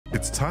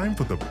It's time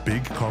for the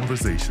big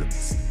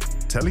conversations.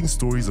 Telling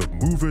stories of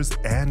movers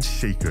and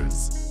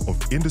shakers, of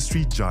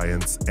industry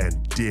giants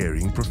and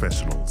daring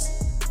professionals.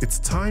 It's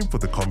time for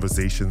the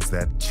conversations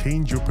that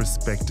change your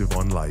perspective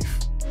on life.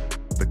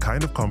 The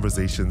kind of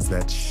conversations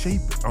that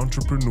shape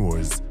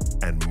entrepreneurs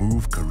and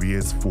move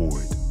careers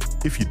forward.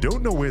 If you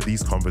don't know where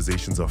these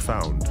conversations are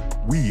found,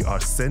 we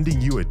are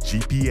sending you a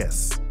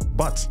GPS.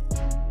 But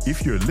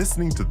if you're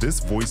listening to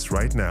this voice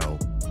right now,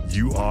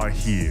 you are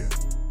here.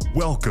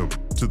 Welcome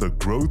to the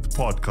Growth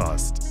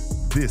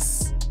Podcast.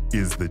 This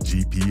is the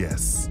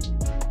GPS.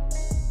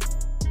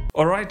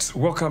 All right,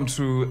 welcome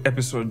to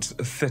episode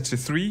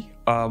 33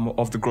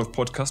 of the Growth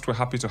Podcast. We're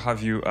happy to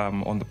have you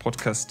on the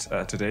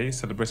podcast today,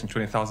 celebrating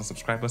 20,000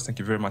 subscribers. Thank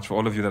you very much for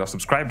all of you that have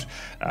subscribed.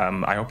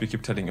 I hope you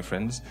keep telling your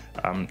friends.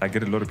 I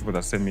get a lot of people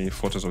that send me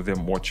photos of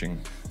them watching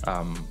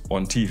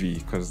on TV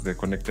because they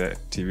connect their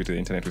TV to the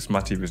internet with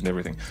smart TVs and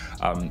everything.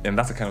 And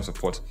that's the kind of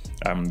support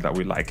that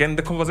we like. And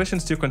the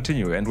conversations still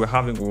continue. And we're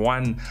having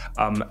one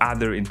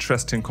other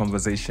interesting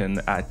conversation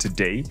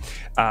today.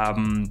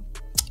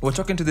 We're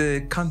talking to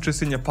the country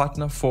senior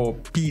partner for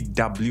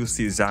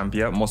PwC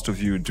Zambia. Most of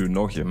you do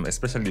know him,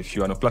 especially if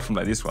you're on a platform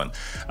like this one.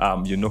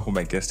 You know who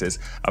my guest is.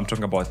 I'm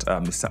talking about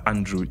Mr.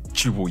 Andrew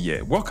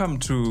Chibuye. Welcome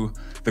to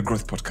the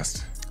Growth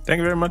Podcast. Thank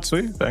you very much,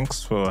 Sui.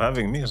 Thanks for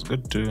having me. It's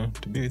good to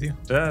be with you.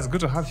 Yeah, it's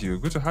good to have you.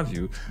 Good to have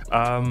you.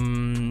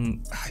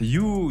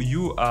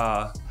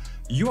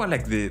 You are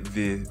like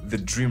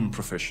the dream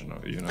professional,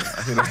 you know.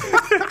 I feel like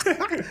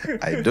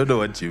I don't know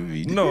what you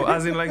mean. No,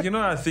 as in like, you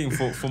know, I think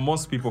for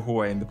most people who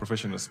are in the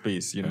professional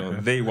space, you know,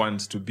 they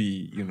want to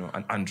be, you know,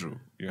 an Andrew,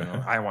 you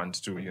know. I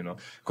want to, you know,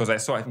 because I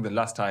think the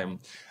last time,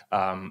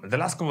 the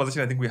last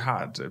conversation I think we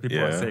had, people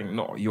were saying,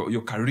 no,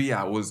 your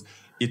career was,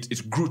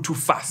 it grew too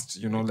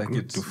fast, you know, like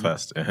too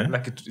fast.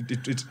 Like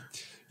it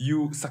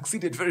you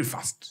succeeded very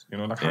fast, you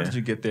know, like how did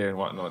you get there and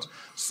whatnot?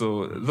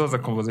 So those are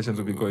conversations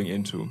we'll be going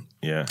into.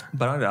 Yeah.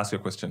 But I want to ask you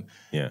a question.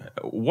 Yeah.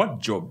 What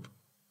job,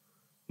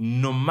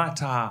 no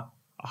matter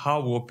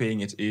how well paying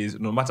it is,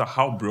 no matter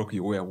how broke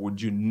you were,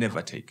 would you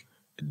never take?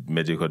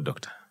 Medical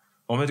doctor.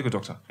 Or medical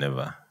doctor?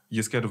 Never.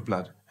 You're scared of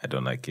blood? I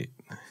don't like it.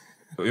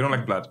 You don't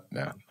like blood?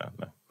 No.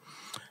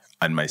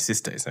 And my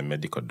sister is a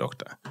medical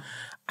doctor.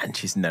 And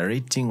she's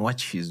narrating what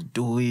she's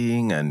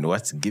doing and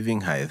what's giving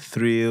her a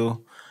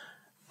thrill.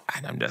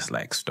 And I'm just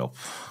like, stop.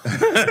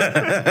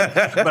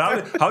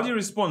 But how do you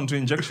respond to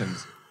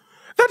injections?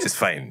 That is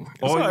fine.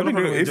 Oh, So, I mean,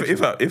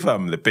 if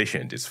I'm the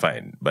patient, it's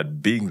fine.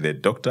 But being the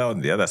doctor on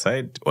the other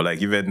side, or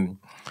like even,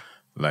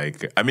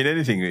 like, I mean,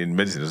 anything in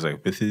medicine is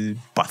like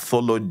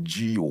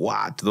pathology,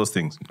 what? Those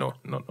things. No.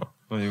 No,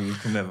 you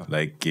can never.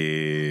 Like,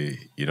 you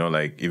know,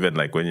 like even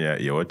like when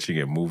you're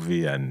watching a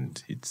movie and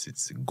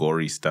it's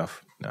gory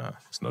stuff. No,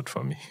 it's not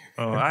for me.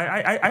 Oh,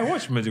 I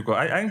watch medical.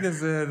 I think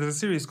there's a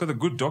series called The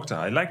Good Doctor.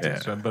 I liked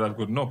it, but I've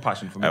got no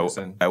passion for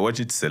medicine. I watch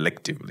it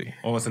selectively.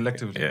 Oh,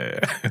 selectively. Yeah.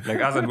 Like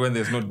as and when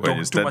there's no when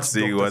you start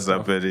seeing what's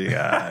stuff. happening,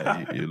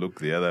 you look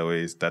the other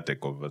way, start a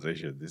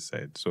conversation this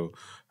side. So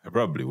I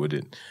probably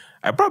wouldn't.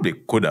 I probably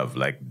could have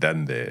like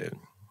done the,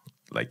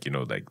 like, you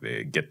know, like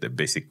get the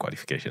basic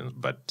qualifications,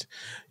 but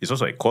it's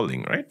also a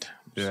calling, right?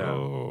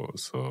 Yeah.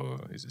 So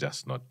it's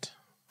just not.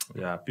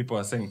 Yeah, people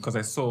are saying, because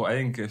I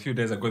think a few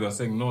days ago they were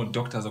saying, no,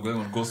 doctors are going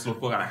on go slow.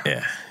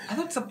 Yeah. I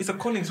thought it's a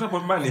calling, it's not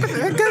about money.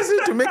 I guess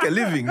to make a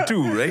living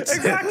too, right?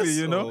 Exactly,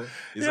 you know.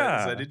 It's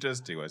an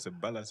interesting one. It's a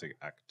balancing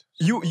act.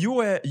 You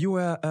were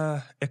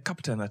a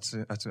captain at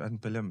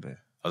Pelembe.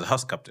 I was a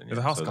house captain. Yeah.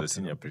 The house captain. The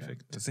senior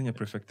prefect. The senior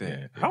prefect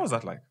there. Yeah. How was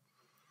that like?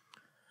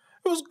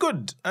 It was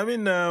good. I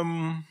mean,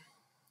 I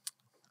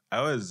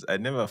rarely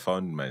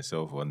found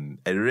myself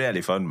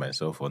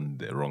on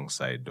the wrong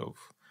side of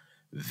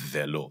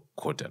the law,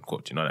 quote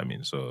unquote. You know what I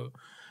mean? So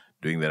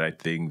doing the right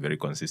thing, very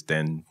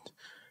consistent,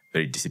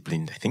 very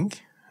disciplined, I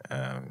think.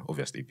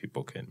 Obviously,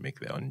 people can make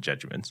their own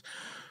judgments.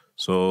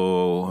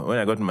 So when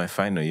I got to my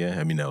final year,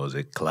 I mean, I was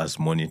a class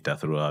monitor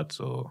throughout.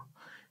 So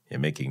you're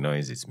making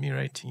noise, it's me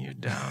writing you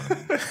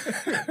down.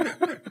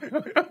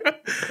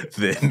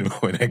 Then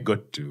when I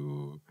got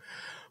to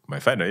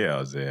my final year, I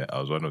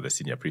was one of the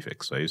senior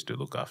prefects. So I used to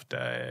look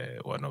after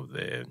one of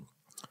the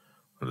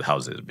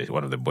houses,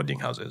 one of the boarding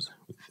houses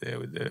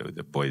with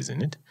the boys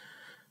in it.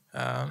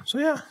 But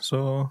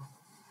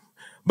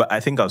I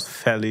think I was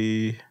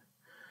fairly.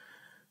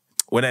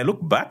 When I look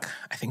back,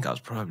 I think I was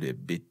probably a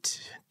bit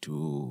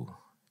too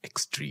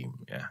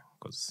extreme. Yeah,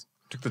 because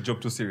took the job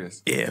too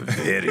serious. Yeah,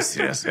 very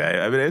serious.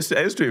 I mean, I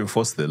used to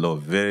enforce the law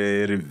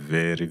very,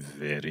 very,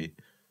 very,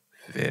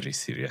 very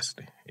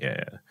seriously.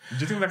 Yeah. Do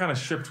you think that kind of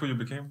shaped who you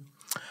became?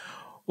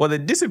 Well, the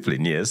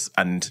discipline, yes,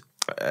 and.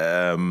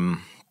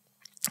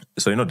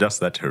 So, you know, just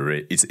that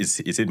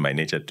it's in my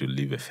nature to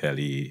live a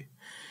fairly,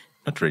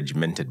 not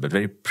regimented, but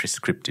very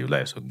prescriptive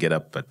life. So get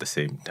up at the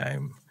same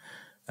time,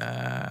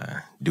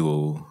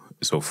 follow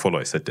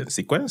a certain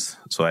sequence.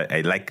 So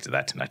I liked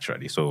that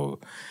naturally. So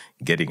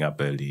getting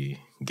up early,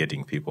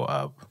 getting people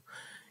up,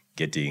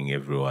 getting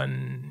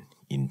everyone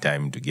in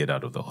time to get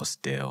out of the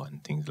hostel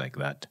and things like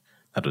that.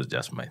 That was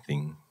just my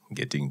thing,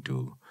 getting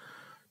to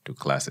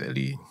class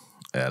early.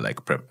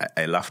 like prep.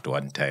 I laughed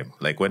one time,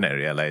 like when I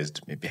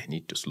realized maybe I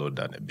need to slow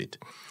down a bit,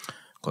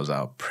 because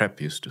our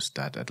prep used to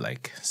start at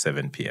like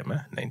 7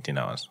 p.m., 19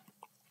 hours.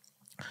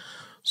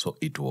 So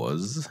it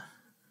was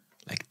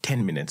like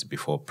 10 minutes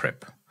before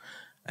prep.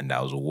 And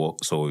I was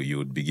so you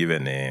would be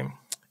given there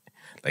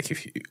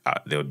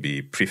would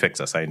be prefects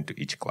assigned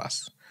to each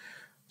class.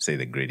 Say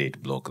the grade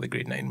 8 block, the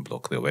grade 9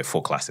 block. There were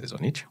 4 classes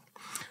on each.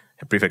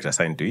 A prefect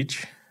assigned to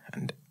each,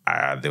 and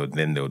there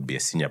would be a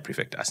senior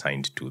prefect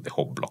assigned to the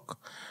whole block.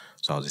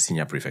 So I was a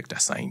senior prefect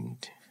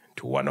assigned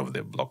to one of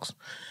the blocks.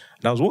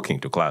 And I was walking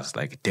to class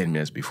like 10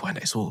 minutes before, and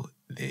I saw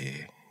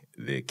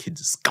the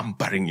kids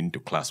scampering into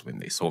class when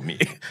they saw me.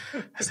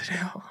 I said,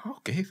 oh,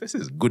 okay, this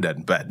is good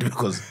and bad,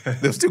 because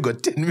they've still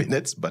got 10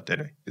 minutes, but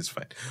anyway, it's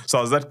fine. So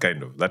I was that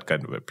kind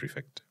of a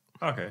prefect.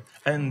 Okay,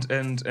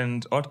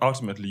 and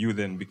ultimately you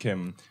then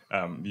became,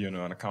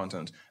 an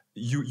accountant.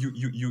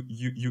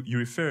 You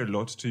refer a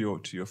lot to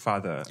your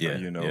father. Yeah.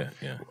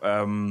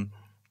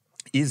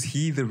 Is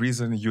he the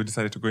reason you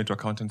decided to go into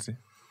accountancy?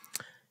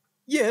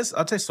 Yes,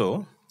 I'd say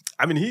so.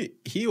 I mean,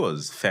 he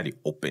was fairly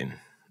open.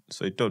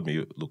 So he told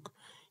me, look,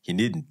 he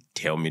didn't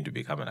tell me to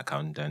become an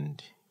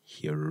accountant.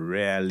 He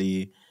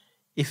rarely,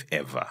 if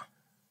ever,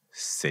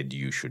 said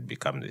you should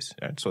become this.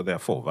 Right? So there are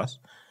 4 of us.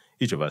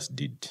 Each of us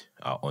did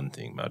our own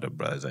thing. My other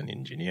brother is an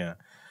engineer.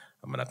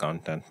 I'm an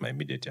accountant. My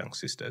immediate young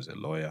sister is a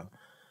lawyer.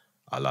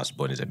 Our last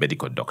born is a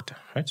medical doctor.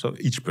 Right? So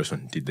each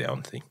person did their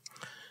own thing.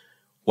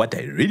 What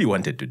I really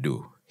wanted to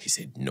do, he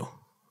said no.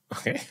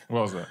 Okay?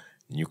 What was that?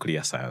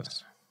 Nuclear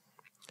science.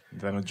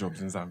 There are no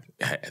jobs in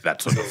Zambia.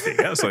 That sort of thing.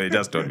 Yeah? So he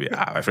just told me,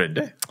 my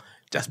friend,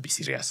 just be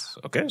serious.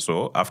 Okay?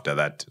 So after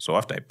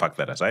I packed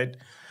that aside,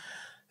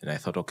 and I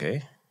thought,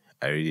 okay,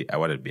 I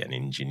wanted to be an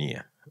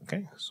engineer.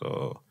 Okay?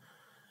 So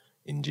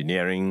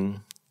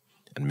engineering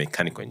and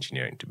mechanical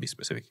engineering, to be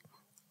specific.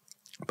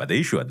 But the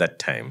issue at that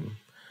time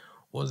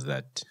was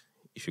that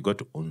if you go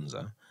to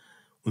Unza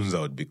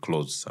would be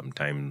closed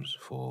sometimes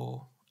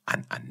for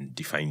an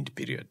undefined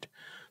period.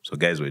 So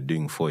guys were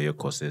doing 4-year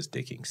courses,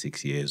 taking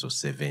 6 years or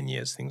 7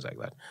 years, things like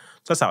that.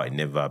 So that's how I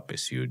never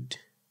pursued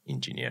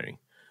engineering.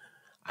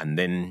 And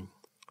then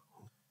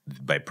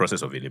by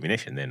process of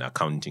elimination, then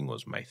accounting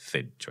was my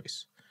 3rd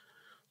choice.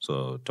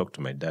 So talked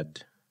to my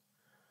dad.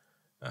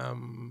 I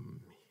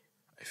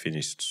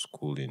finished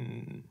school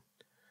in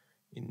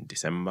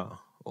December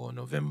or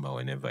November,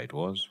 whenever it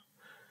was.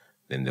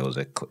 Then there was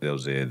a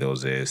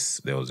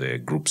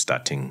group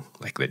starting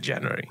like the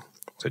January.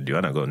 So do you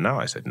want to go now?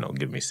 I said, no,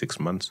 give me 6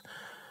 months.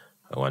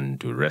 I want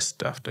to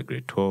rest after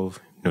grade 12.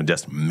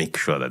 Just make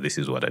sure that this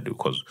is what I do.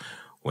 Because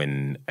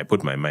when I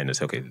put my mind and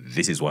say, okay,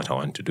 this is what I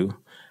want to do,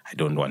 I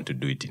don't want to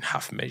do it in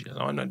half measures.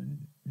 I want to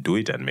do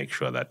it and make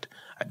sure that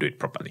I do it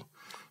properly.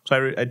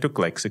 So I took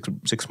like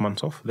six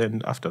months off.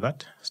 Then after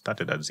that,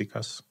 started at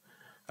Zika's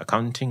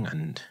accounting,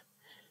 and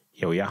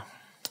here we are.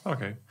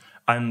 Okay.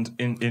 And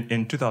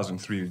in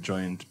 2003, you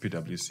joined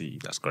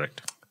PwC. That's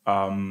correct.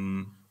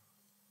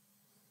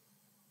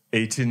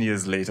 18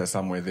 years later,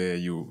 somewhere there,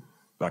 you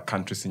are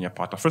country senior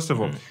partner. First of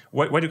all,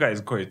 why do you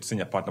guys call it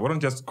senior partner? Why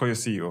don't you just call you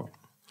CEO?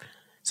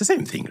 It's the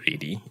same thing,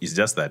 really. It's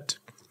just that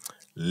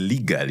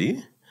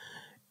legally,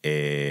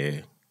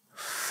 a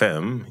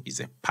firm is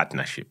a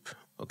partnership.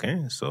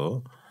 Okay,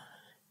 so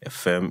a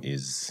firm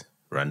is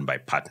run by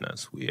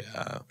partners.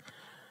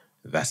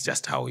 That's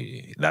just how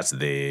that's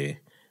the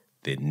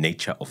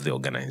nature of the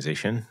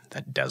organization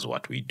that does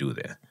what we do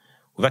there.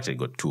 We've actually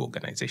got 2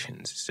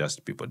 organizations. It's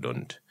just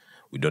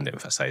we don't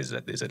emphasize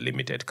that there's a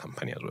limited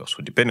company as well.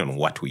 So depending on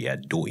what we are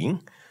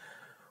doing,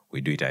 we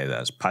do it either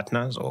as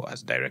partners or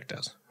as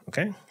directors.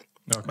 Okay?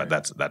 But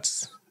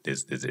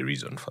there's a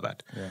reason for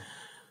that. Yeah.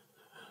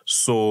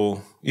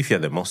 So if you're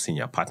the most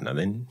senior partner,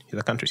 then you're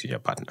the country senior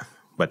partner.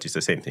 But it's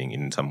the same thing.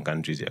 In some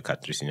countries, you're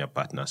country senior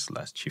partner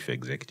 / chief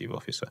executive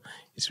officer.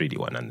 It's really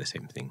one and the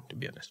same thing, to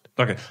be honest.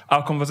 Okay.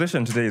 Our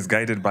conversation today is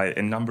guided by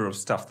a number of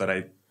stuff that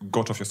I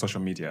got off your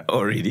social media.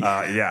 Oh, really?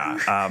 Yeah.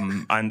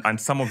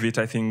 And some of it,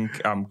 I think,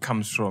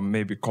 comes from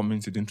maybe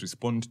comments you didn't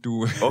respond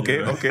to.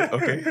 Okay.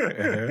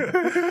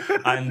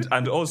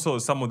 And also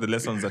some of the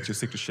lessons that you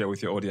seek to share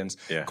with your audience.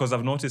 Yeah. Because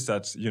I've noticed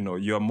that,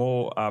 you're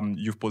more,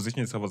 you've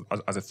positioned yourself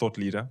as a thought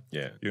leader.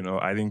 Yeah.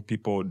 I think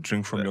people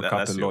drink from your cup a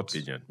lot.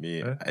 That's your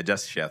opinion. I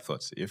just share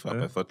thoughts. If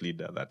I'm a thought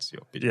leader, that's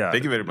your opinion. Yeah.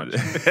 Thank you very much.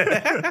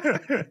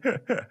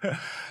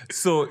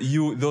 So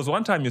there was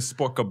one time you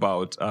spoke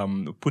about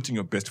putting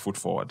your best foot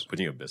forward.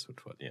 Putting your best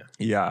foot forward, yeah.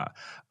 Yeah.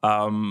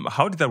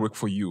 How did that work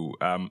for you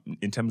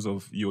in terms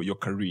of your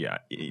career?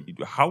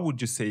 How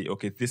would you say,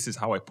 okay, this is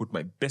how I put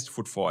my best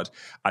foot forward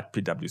at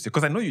PwC?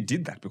 Because I know you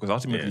did that, because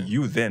ultimately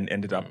you then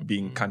ended up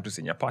being country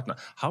senior partner.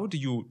 How do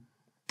you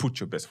put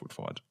your best foot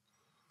forward?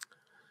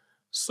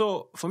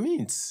 So for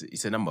me,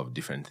 it's a number of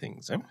different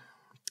things.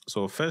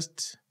 So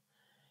first,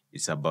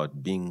 it's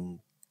about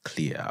being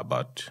clear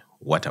about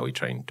what are we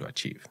trying to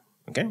achieve.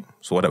 Okay?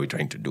 So what are we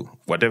trying to do?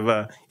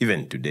 Whatever,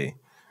 even today.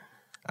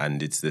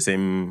 And it's the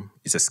same,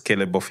 it's a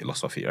scalable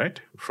philosophy, right?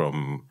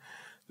 From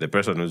the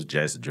person who's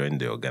just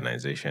joined the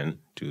organization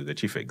to the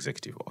chief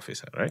executive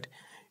officer, right?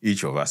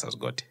 Each of us has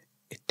got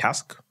a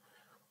task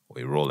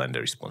or a role and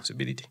a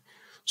responsibility.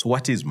 So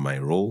what is my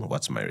role?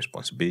 What's my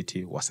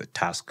responsibility? What's the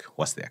task?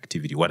 What's the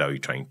activity? What are we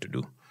trying to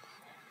do?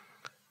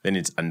 Then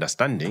it's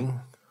understanding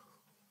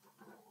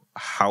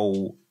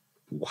how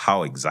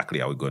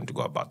exactly are we going to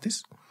go about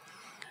this?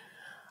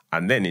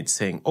 And then it's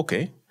saying,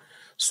 okay,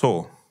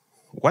 so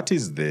what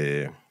is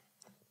the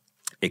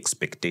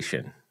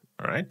expectation,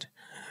 all right?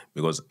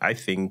 Because I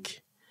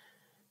think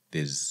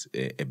there's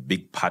a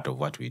big part of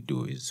what we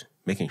do is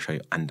making sure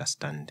you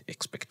understand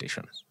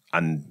expectations.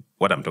 And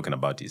what I'm talking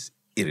about is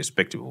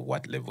irrespective of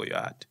what level you're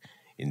at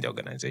in the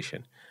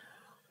organization,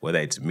 whether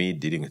it's me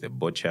dealing with a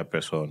board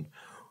chairperson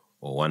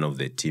or one of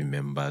the team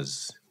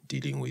members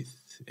dealing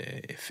with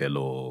a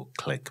fellow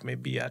clerk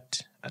maybe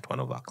at one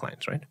of our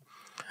clients, right?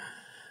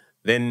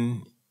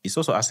 Then it's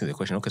also asking the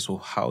question, okay, so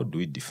how do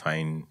we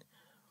define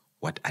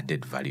what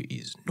added value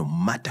is, no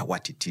matter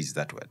what it is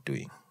that we're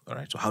doing, all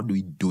right? So how do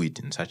we do it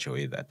in such a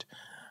way that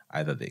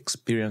either the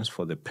experience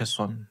for the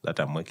person that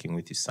I'm working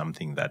with is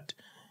something that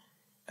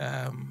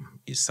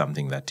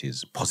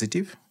is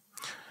positive,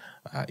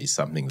 is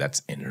something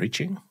that's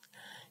enriching,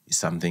 is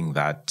something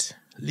that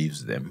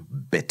leaves them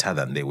better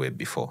than they were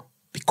before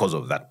because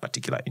of that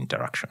particular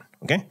interaction,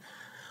 okay?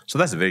 So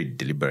that's a very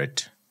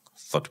deliberate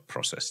thought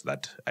process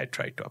that I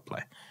try to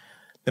apply.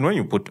 Then when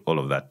you put all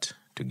of that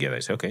together,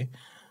 you say, okay,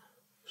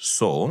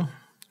 so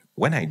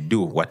when I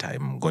do what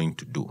I'm going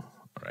to do,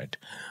 all right,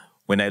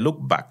 when I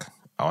look back,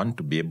 I want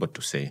to be able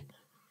to say,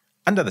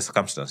 under the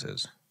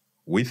circumstances,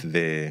 with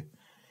the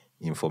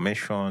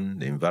information,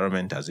 the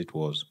environment as it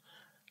was,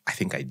 I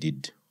think I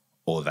did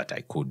all that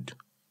I could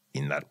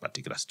in that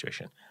particular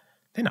situation.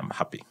 Then I'm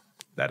happy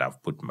that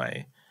I've put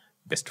my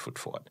best foot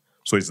forward.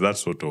 So it's that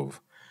sort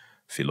of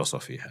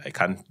philosophy.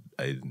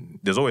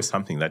 There's always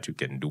something that you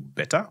can do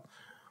better,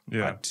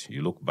 but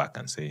you look back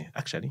and say,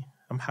 actually,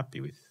 I'm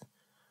happy with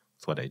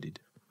what I did.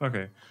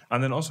 Okay.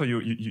 And then also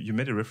you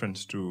made a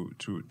reference to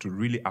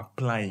really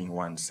applying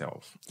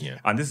oneself. Yeah.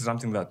 And this is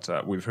something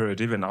that we've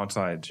heard even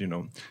outside,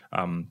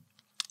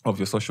 of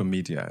your social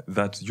media,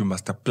 that you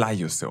must apply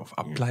yourself.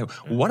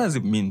 What does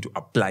it mean to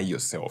apply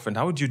yourself? And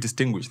how would you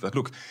distinguish that?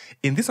 Look,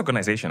 in this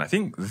organization, I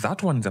think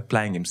that one is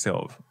applying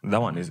himself.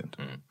 That one isn't.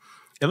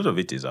 A lot of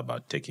it is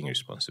about taking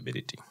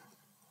responsibility.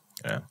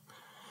 Yeah.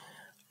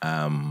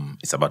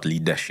 It's about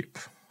leadership.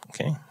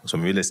 Okay. So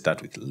maybe let's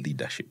start with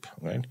leadership,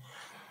 right?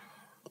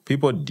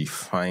 People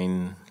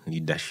define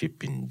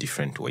leadership in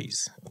different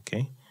ways.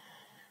 Okay.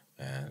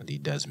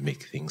 Leaders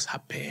make things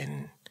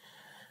happen,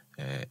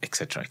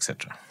 etc.,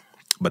 etc.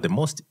 But the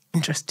most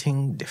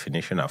interesting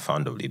definition I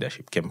found of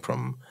leadership came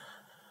from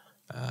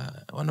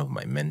one of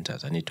my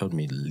mentors, and he told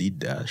me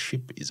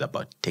leadership is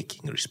about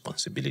taking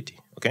responsibility,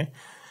 okay?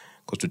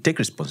 Because to take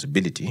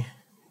responsibility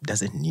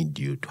doesn't need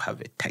you to have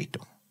a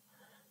title,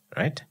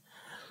 right?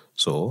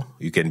 So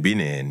you can be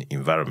in an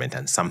environment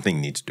and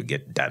something needs to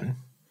get done.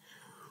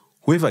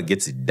 Whoever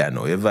gets it done,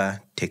 or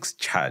whoever takes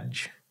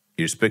charge,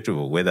 irrespective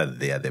of whether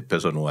they are the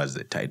person who has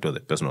the title,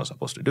 the person who is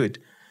supposed to do it,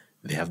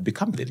 they have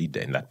become the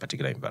leader in that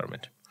particular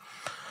environment.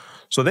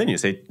 So then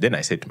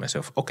I said to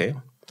myself, okay,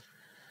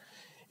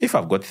 if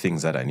I've got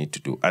things that I need to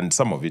do, and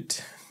some of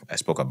it I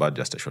spoke about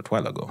just a short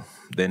while ago,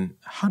 then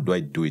how do I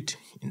do it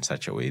in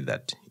such a way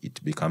that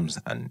it becomes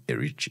an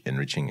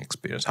enriching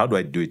experience? How do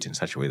I do it in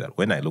such a way that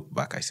when I look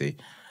back, I say,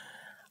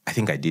 I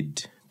think I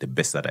did the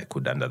best that I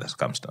could under the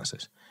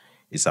circumstances?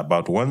 It's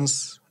about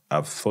once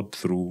I've thought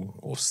through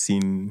or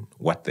seen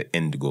what the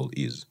end goal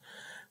is,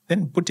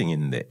 then putting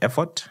in the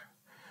effort,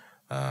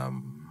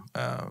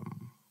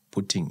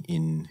 putting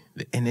in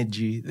the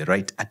energy, the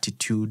right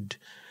attitude,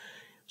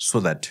 so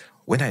that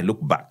when I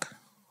look back,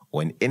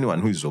 when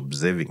anyone who is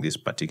observing this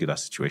particular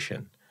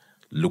situation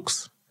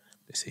looks,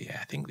 they say, yeah,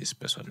 I think this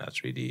person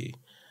has really,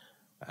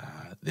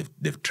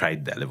 they've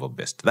tried their level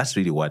best. That's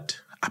really what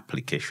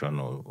application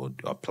or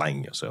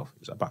applying yourself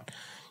is about.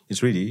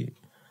 It's really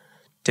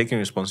taking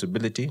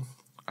responsibility,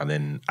 and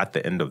then at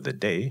the end of the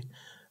day,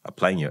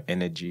 applying your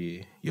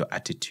energy, your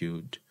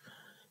attitude.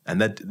 And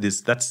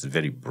that's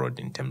very broad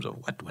in terms of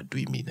what do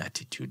we mean,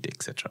 attitude,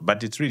 etc.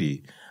 But it's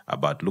really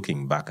about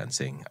looking back and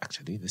saying,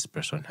 actually, this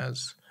person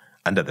has,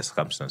 under the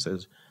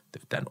circumstances,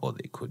 they've done all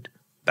they could.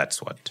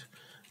 That's what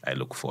I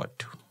look forward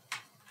to.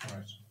 All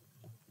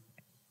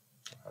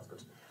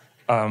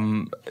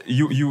right.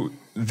 You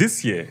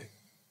this year,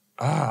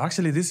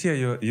 this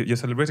year you're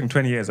celebrating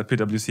 20 years at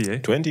PwC, eh?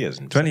 20 years.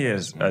 20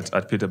 years at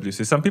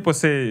PwC. Some people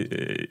say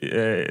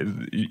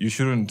you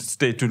shouldn't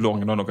stay too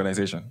long in one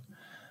organization.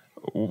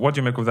 What do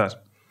you make of that?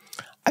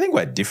 I think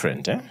we're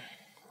different.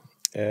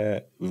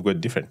 We've got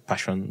different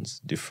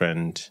passions,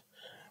 different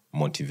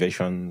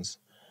motivations,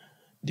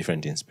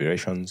 different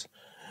inspirations.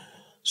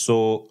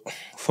 So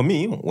for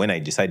me, when I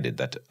decided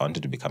that I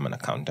wanted to become an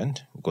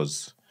accountant,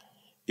 because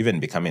even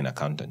becoming an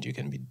accountant, you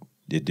can be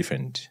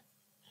different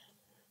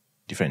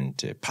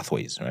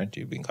pathways, right?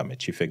 You become a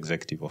chief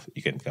executive,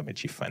 you can become a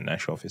chief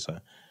financial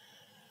officer.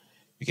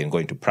 You can go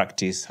into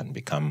practice and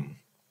become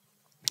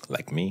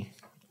like me.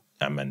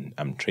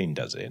 I'm trained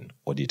as an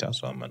auditor,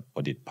 so I'm an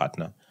audit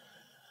partner.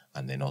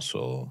 And then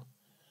also,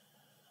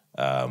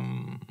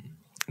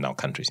 now now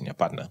country senior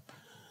partner.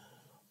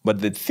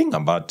 But the thing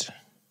about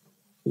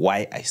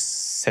why I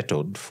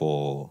settled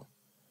for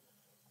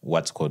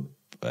what's called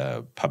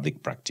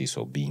public practice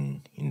or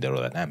being in the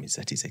role that I am is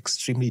that it's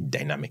extremely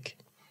dynamic.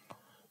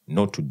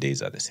 No 2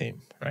 days are the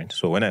same, right?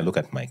 So when I look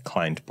at my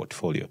client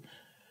portfolio,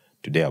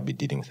 today I'll be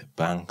dealing with a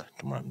bank,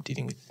 tomorrow I'm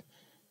dealing with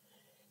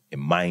a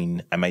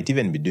mine. I might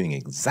even be doing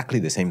exactly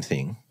the same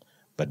thing,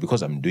 but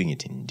because I'm doing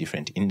it in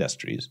different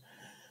industries,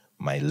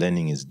 my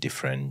learning is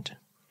different.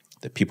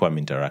 The people I'm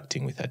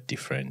interacting with are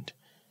different.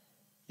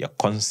 You're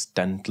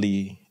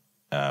constantly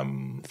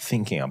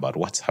thinking about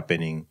what's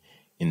happening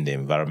in the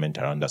environment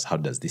around us. How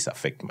does this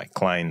affect my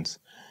clients?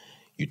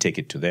 You take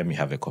it to them, you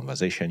have a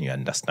conversation, you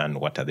understand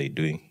what are they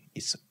doing.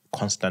 It's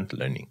constant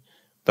learning.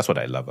 That's what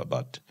I love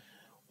about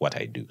what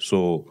I do.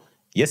 So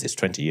yes, it's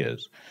 20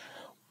 years,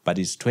 but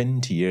it's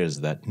 20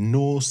 years that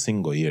no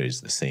single year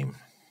is the same.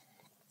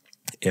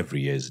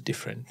 Every year is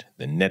different.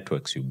 The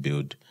networks you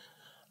build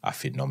are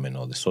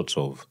phenomenal. The sorts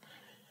of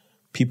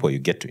people you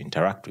get to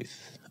interact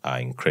with are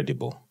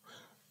incredible.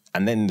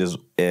 And then there's,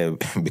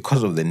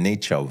 because of the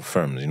nature of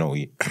firms,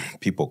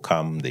 people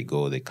come, they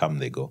go, they come,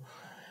 they go.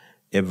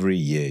 Every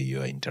year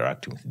you are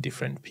interacting with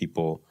different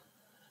people.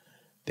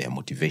 Their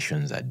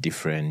motivations are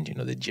different.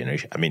 The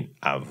generation. I mean,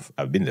 I've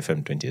been in the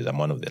firm 20 years. I'm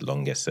one of the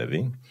longest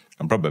serving.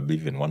 I'm probably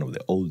even one of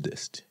the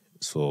oldest.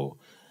 So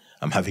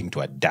I'm having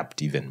to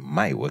adapt even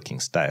my working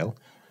style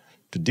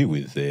to deal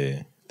with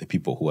the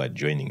people who are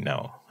joining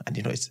now. And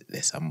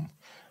there's some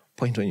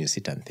point when you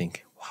sit and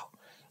think, wow,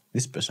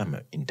 this person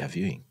I'm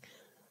interviewing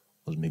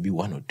was maybe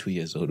 1 or 2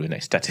 years old when I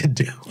started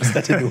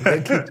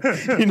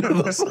working.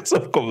 Those sorts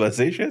of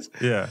conversations.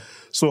 Yeah.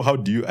 So how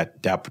do you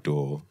adapt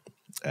or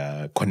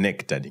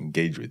connect and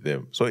engage with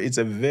them? So it's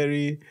a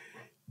very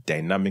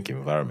dynamic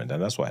environment, and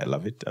that's why I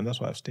love it, and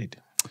that's why I've stayed.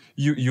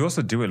 You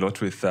also do a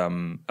lot with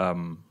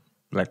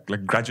like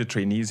graduate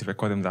trainees, if I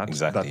call them that,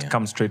 exactly, that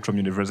come straight from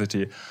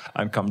university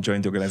and come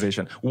join the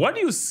organization. What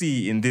do you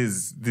see in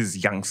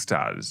these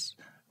youngsters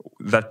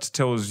that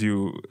tells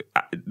you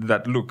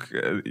that, look,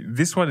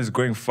 this one is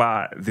going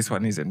far, this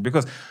one isn't?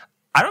 Because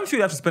I don't feel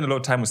you have to spend a lot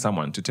of time with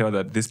someone to tell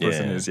that this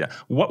person is,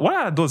 What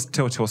are those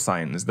telltale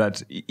signs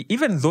that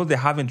even though they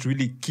haven't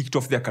really kicked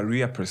off their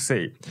career per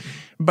se,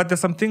 but there's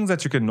some things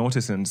that you can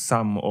notice in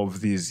some of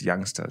these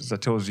youngsters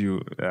that tells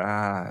you,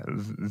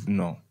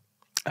 no.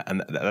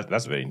 And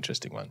that's a very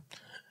interesting one.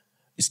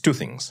 It's 2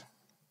 things,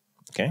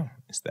 okay?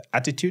 It's the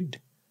attitude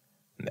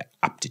and the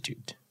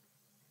aptitude,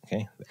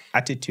 okay? The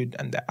attitude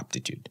and the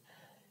aptitude.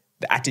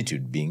 The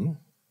attitude being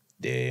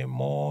the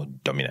more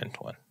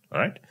dominant one, all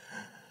right?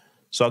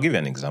 So I'll give you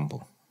an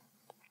example.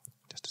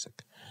 Just a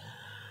sec.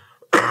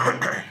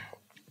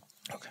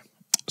 Okay.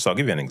 So I'll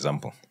give you an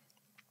example.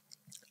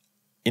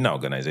 In our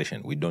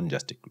organization, we don't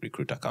just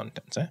recruit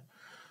accountants.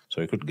 So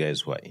we recruit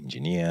guys who are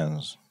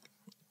engineers,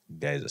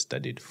 guys that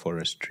studied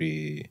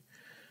forestry,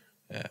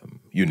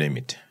 you name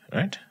it,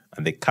 right?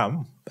 And they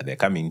come, but they're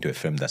coming into a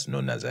firm that's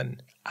known as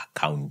an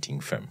accounting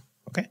firm,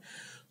 okay?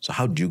 So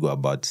how do you go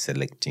about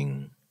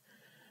selecting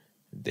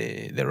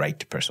the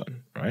right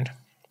person, right?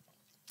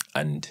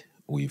 And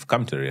we've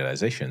come to the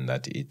realization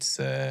that it's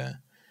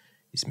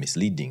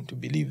misleading to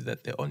believe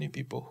that the only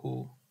people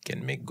who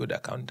can make good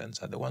accountants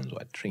are the ones who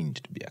are trained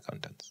to be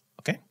accountants,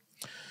 okay?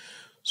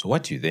 So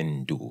what you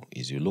then do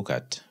is you look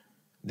at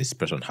this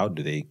person, how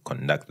do they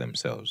conduct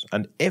themselves?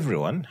 And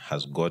everyone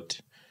has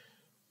got,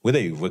 whether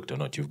you've worked or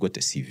not, you've got a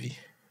CV.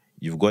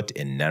 You've got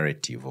a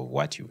narrative of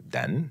what you've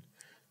done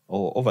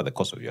or over the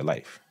course of your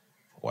life,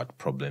 what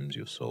problems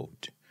you've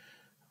solved,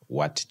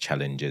 what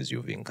challenges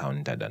you've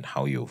encountered and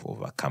how you've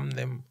overcome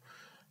them,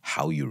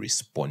 how you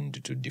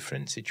respond to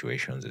different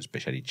situations,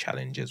 especially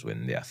challenges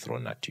when they are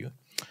thrown at you.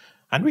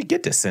 And we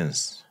get a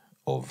sense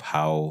of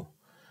how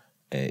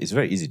it's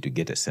very easy to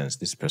get a sense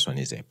this person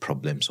is a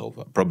problem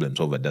solver. Problem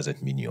solver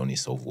doesn't mean you only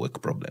solve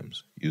work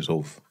problems. You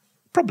solve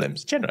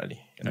problems generally.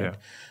 Right? Yeah.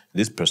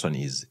 This person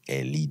is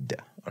a leader,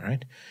 all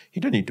right?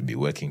 You don't need to be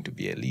working to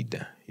be a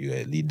leader. You're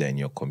a leader in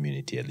your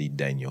community, a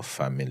leader in your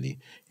family,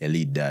 a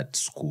leader at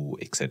school,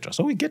 etc.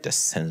 So we get a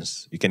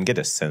sense, you can get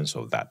a sense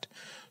of that.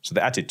 So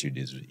the attitude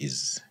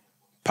is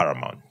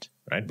paramount,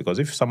 right? Because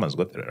if someone's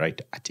got the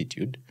right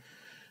attitude,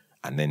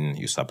 and then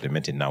you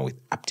supplement it now with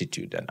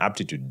aptitude, and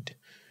aptitude,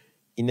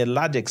 in a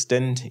large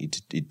extent,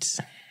 it's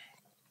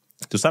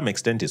to some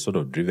extent is sort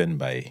of driven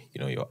by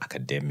your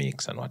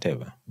academics and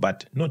whatever.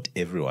 But not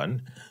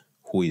everyone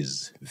who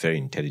is very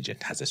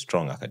intelligent has a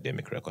strong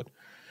academic record,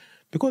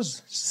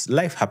 because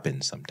life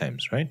happens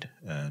sometimes, right?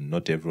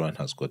 Not everyone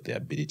has got the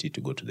ability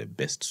to go to the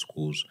best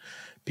schools.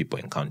 People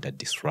encounter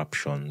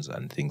disruptions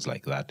and things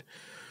like that.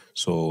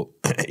 So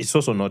it's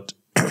also not.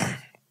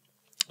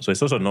 So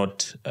it's also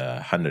not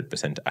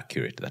 100%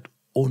 accurate that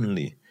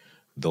only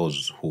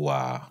those who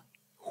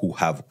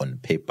have on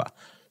paper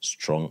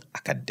strong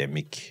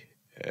academic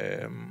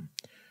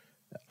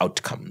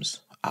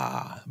outcomes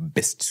are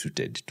best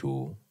suited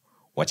to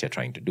what you're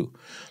trying to do.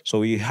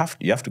 So you have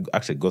to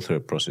actually go through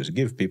a process. You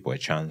give people a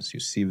chance. You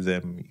see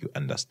them. You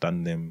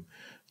understand them.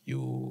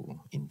 You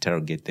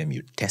interrogate them.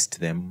 You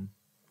test them.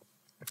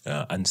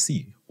 and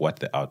see what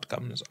the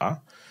outcomes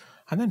are.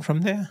 And then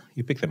from there,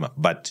 you pick them up.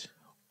 But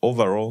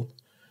overall,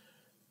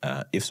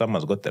 if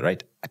someone's got the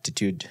right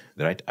attitude,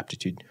 the right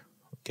aptitude,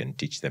 can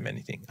teach them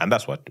anything. And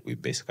that's what we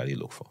basically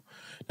look for.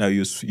 Now,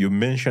 you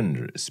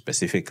mentioned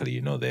specifically,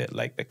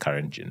 the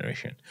current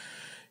generation.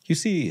 You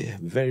see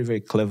very,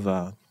 very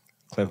clever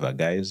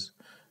guys.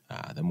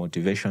 The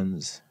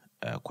motivations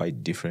are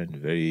quite different,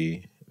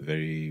 very,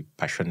 very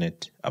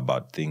passionate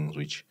about things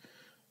which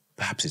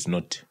perhaps is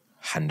not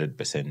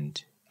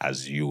 100%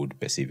 as you would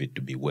perceive it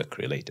to be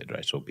work-related,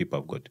 right? So people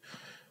have got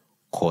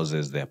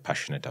causes they're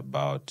passionate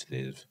about.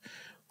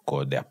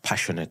 They're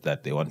passionate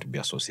that they want to be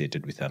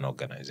associated with an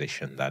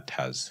organization that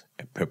has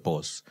a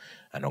purpose,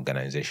 an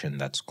organization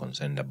that's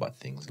concerned about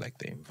things like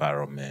the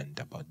environment,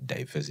 about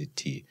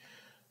diversity,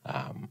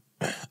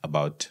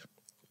 about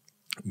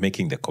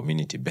making the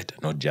community better,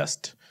 not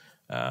just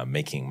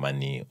making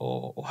money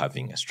or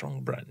having a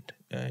strong brand.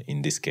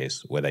 In this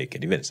case, whether you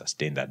can even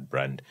sustain that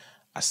brand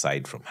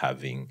aside from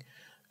having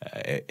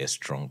a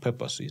strong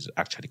purpose is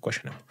actually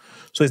questionable.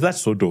 So it's that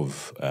sort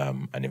of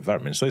an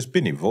environment. So it's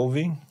been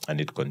evolving and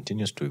it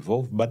continues to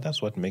evolve, but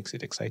that's what makes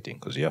it exciting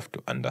because you have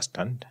to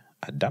understand,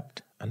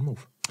 adapt, and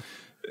move.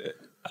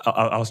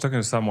 I was talking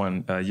to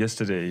someone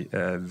yesterday.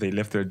 They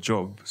left their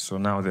job, so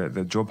now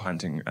they're job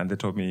hunting, and they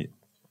told me,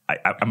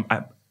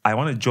 I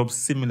want a job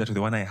similar to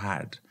the one I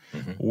had,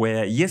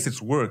 where, yes,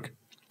 it's work,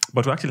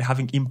 but we're actually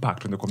having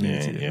impact on the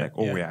community.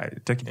 We are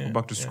taking people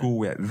back to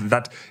school.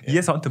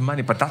 Yes, I want the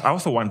money, but I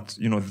also want,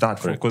 that,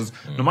 because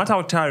no matter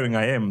how tiring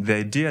I am, the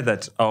idea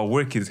that our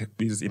work is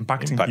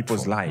impacting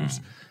people's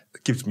lives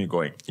keeps me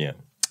going. Yeah.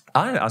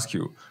 I want to ask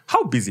you,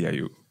 how busy are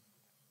you?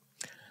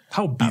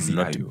 How busy are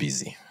you? I'm not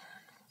busy.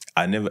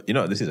 I never,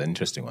 this is an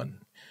interesting one.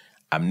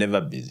 I'm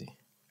never busy.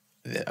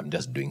 I'm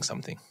just doing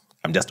something.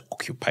 I'm just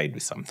occupied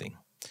with something.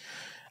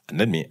 And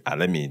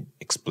let me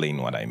explain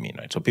what I mean,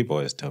 right? So people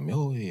always tell me,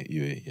 oh,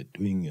 you're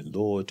doing a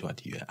lot,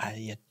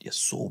 you're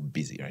so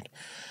busy, right?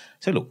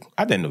 So look,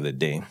 at the end of the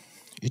day,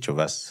 each of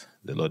us,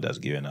 the Lord has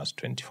given us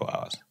 24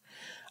 hours.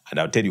 And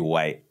I'll tell you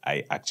why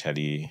I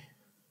actually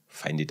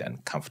find it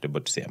uncomfortable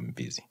to say I'm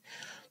busy.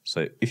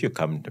 So if you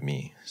come to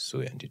me,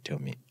 and you tell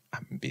me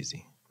I'm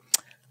busy,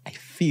 I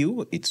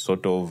feel it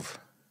sort of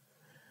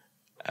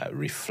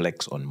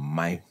reflects on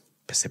my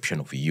perception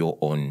of your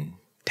own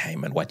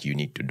time and what you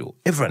need to do.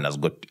 Everyone has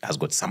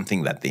got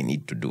something that they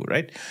need to do,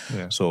 right?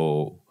 Yeah.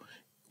 So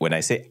when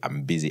I say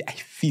I'm busy, I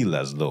feel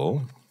as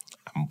though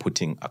I'm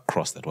putting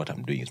across that what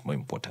I'm doing is more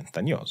important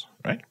than yours,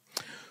 right?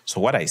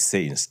 So what I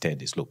say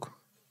instead is, look,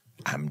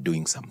 I'm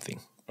doing something,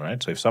 all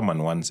right? So if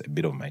someone wants a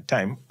bit of my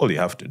time, all you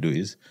have to do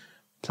is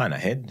plan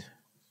ahead.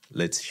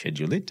 Let's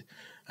schedule it.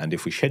 And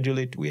if we schedule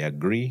it, we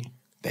agree,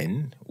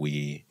 then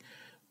we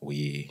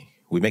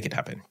make it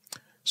happen.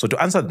 So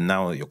to answer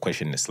now your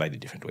question in a slightly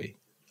different way,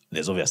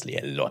 there's obviously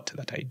a lot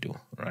that I do,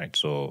 right?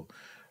 So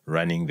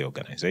running the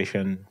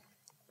organization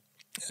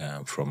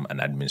from an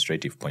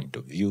administrative point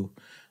of view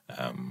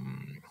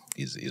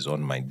is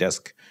on my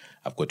desk.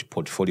 I've got a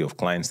portfolio of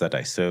clients that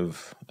I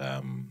serve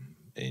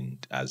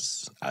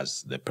as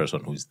the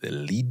person who's the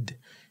lead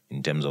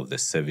in terms of the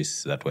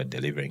service that we're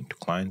delivering to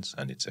clients,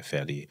 and it's a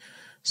fairly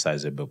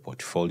sizable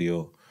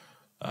portfolio.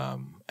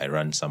 I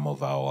run some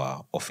of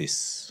our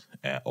office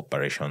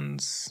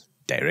operations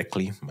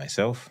directly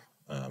myself.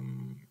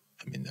 I'm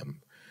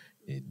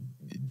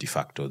de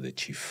facto the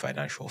chief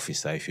financial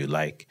officer, if you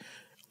like,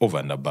 over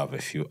and above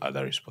a few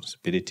other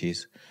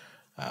responsibilities.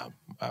 And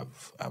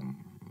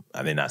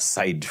then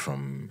aside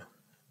from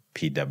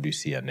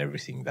PwC and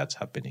everything that's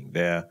happening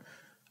there,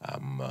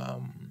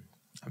 I'm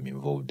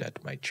involved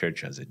at my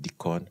church as a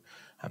deacon.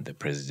 I'm the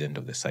president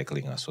of the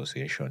Cycling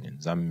Association in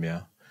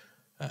Zambia.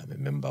 I'm a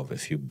member of a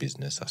few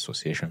business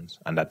associations.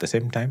 And at the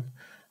same time,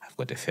 I've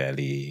got a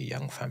fairly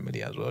young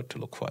family as well to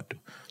look forward to.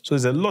 So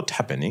there's a lot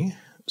happening.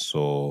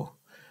 So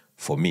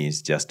for me,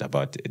 it's just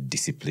about a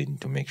discipline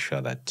to make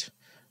sure that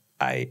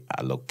I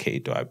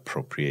allocate or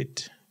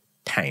appropriate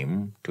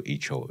time to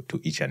each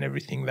and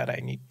everything that I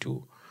need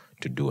to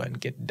do and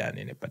get done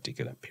in a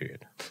particular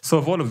period. So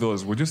of all of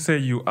those, would you say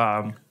you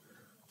are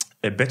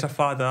a better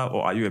father,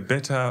 or are you a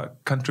better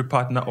country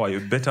partner, or are you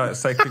a better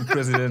cycling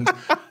president?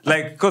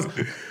 Because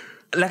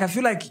I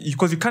feel like,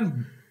 because you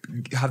can't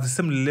have the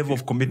same level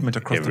of commitment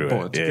across the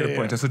board. To get a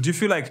point. So do you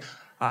feel like,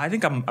 I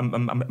think I'm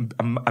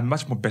a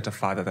much more better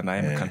father than I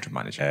am a country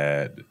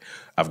manager?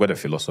 I've got a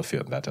philosophy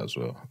on that as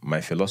well.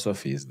 My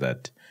philosophy is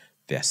that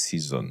there are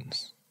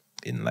seasons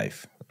in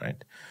life,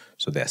 right?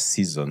 So there are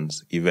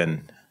seasons,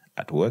 even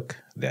at work,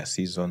 there are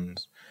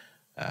seasons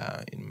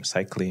in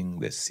cycling,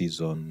 there's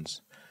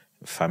seasons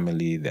in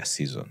family, there are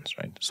seasons,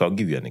 right? So I'll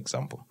give you an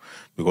example,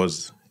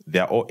 because they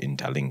are all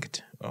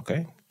interlinked,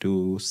 okay,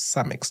 to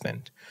some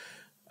extent.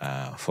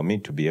 For me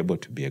to be able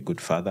to be a good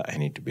father, I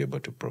need to be able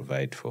to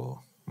provide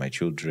for my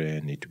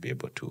children, need to be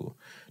able to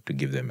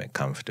give them a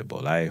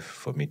comfortable life.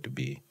 For me to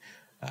be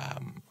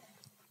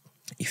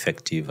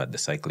effective at the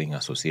Cycling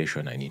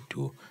Association, I need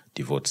to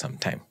devote some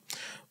time.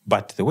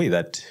 But the way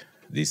that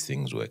these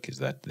things work is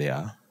that there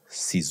are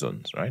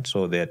seasons, right?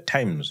 So there are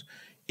times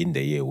in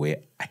the year where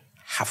I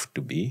have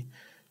to be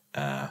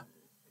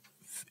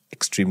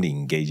extremely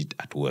engaged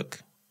at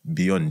work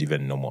beyond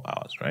even normal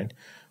hours, right?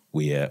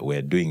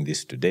 We're doing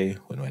this today.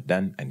 When we're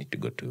done, I need to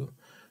go to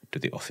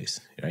the office,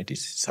 right?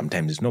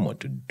 Sometimes it's normal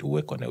to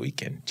work on a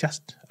weekend,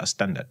 just a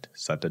standard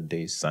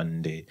Saturday,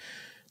 Sunday,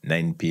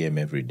 9 p.m.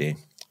 every day.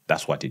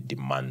 That's what it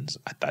demands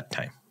at that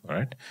time, all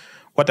right?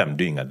 What I'm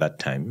doing at that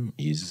time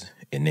is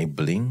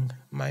enabling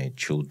my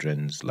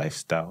children's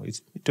lifestyle.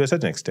 It's to a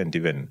certain extent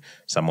even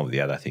some of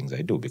the other things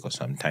I do, because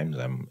sometimes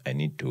I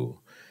need to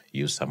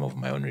use some of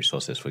my own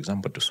resources, for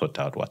example, to sort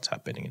out what's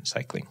happening in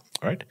cycling,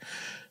 right?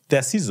 There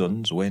are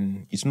seasons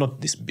when it's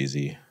not this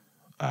busy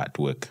at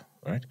work,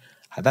 right?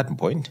 At that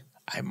point,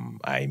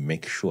 I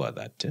make sure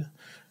that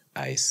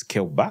I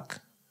scale back.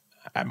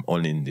 I'm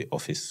only in the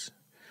office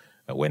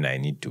when I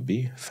need to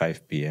be.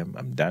 5 p.m.,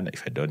 I'm done.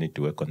 If I don't need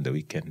to work on the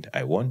weekend,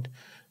 I won't.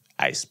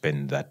 I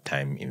spend that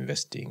time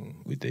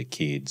investing with the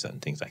kids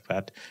and things like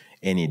that.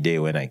 Any day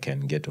when I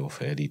can get off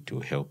early to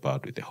help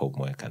out with the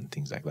homework and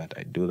things like that,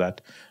 I do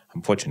that.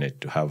 I'm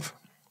fortunate to have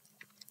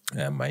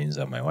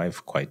Mainza, my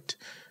wife, quite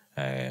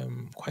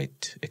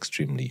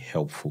extremely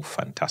helpful,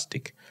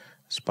 fantastic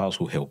spouse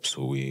who helps.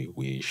 So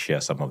we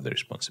share some of the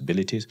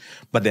responsibilities.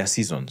 But there are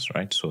seasons,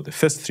 right? So the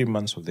first 3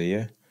 months of the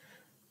year,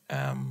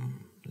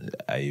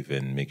 I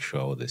even make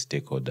sure all the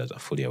stakeholders are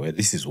fully aware.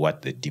 This is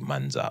what the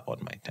demands are on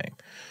my time.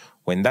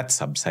 When that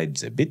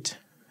subsides a bit,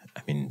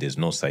 I mean, there's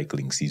no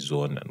cycling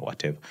season and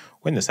whatever.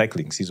 When the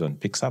cycling season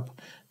picks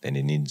up, then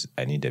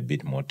I need a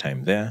bit more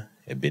time there,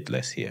 a bit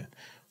less here,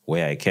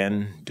 where I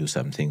can do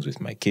some things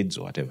with my kids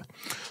or whatever.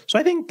 So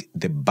I think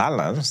the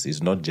balance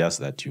is not just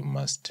that you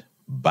must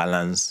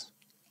balance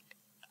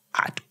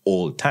at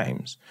all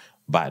times,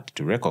 but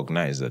to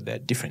recognize that there are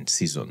different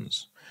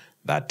seasons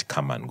that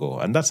come and go.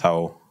 And that's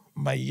how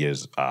my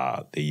years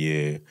are. The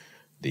year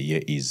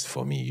is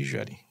for me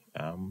usually.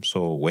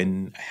 So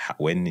when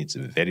it's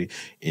very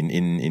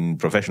in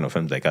professional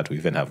firms like that, we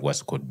even have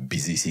what's called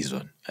busy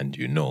season, and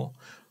you know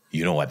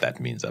what that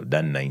means. I've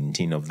done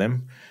 19 of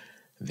them.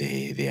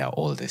 They are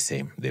all the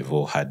same. They've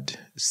all had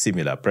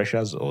similar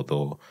pressures,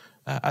 although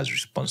as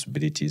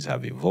responsibilities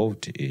have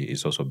evolved,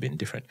 it's also been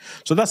different.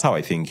 So that's how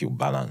I think you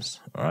balance.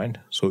 All right.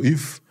 So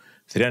if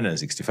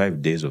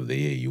 365 days of the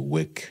year you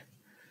work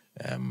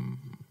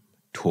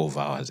 12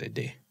 hours a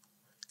day,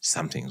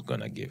 something's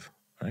gonna give,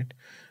 right?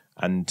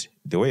 And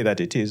the way that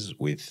it is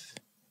with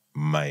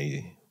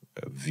my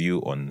view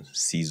on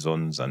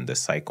seasons and the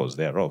cycles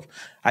thereof,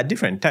 at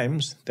different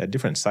times, there are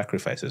different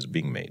sacrifices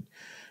being made.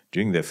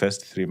 During the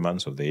first 3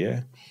 months of the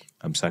year,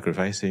 I'm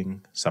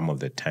sacrificing some of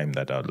the time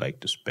that I would like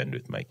to spend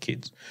with my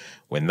kids.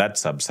 When that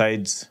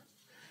subsides,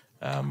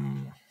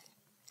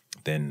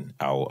 then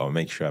I'll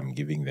make sure I'm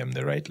giving them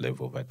the right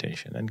level of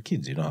attention. And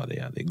kids, you know how they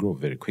are. They grow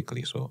very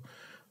quickly, so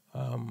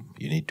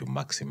you need to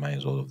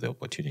maximize all of the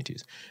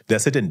opportunities. There are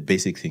certain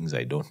basic things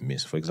I don't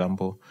miss. For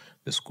example,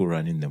 the school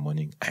run in the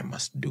morning, I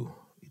must do.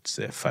 It's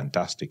a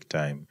fantastic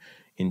time.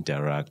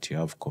 Interact, you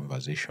have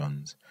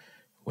conversations.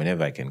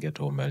 Whenever I can get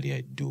home early,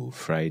 I do.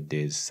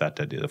 Fridays,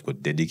 Saturdays, I've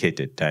got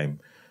dedicated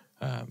time,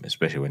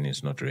 especially when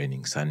it's not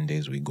raining.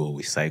 Sundays, we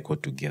cycle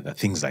together,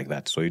 things like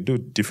that. So you do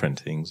different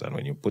things, and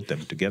when you put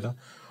them together,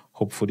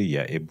 hopefully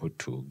you're able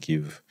to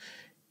give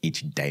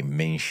each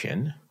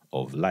dimension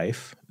of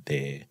life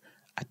the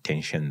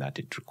attention that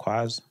it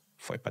requires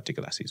for a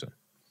particular season.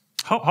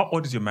 How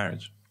old is your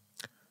marriage?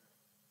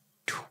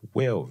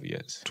 12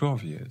 years.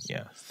 12 years?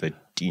 Yeah,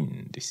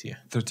 13 this year.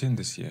 13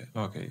 this year,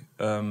 okay.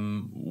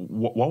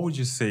 What would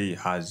you say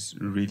has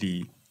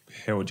really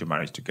held your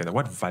marriage together?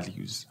 What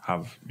values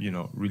have,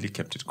 really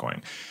kept it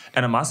going?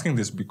 And I'm asking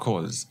this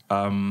because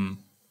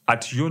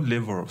at your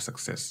level of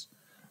success,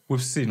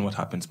 we've seen what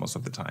happens most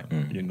of the time.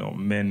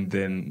 Men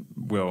then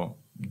will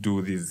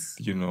do these,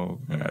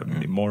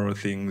 immoral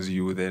things.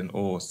 You then,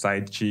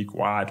 side chick,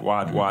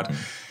 what?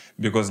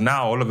 Because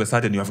now all of a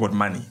sudden you have got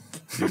money,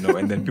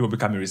 and then people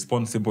become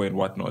irresponsible and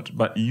whatnot.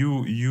 But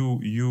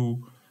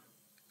you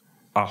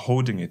are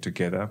holding it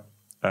together.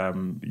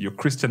 Your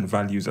Christian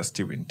values are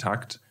still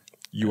intact.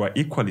 You are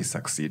equally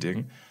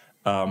succeeding.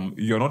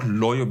 You're not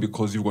loyal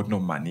because you've got no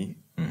money.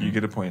 You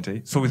get the point, eh?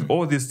 So with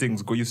all these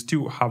things, you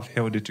still have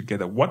held it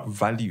together. What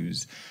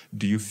values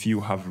do you feel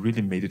have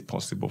really made it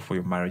possible for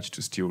your marriage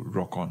to still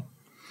rock on?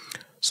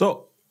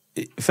 So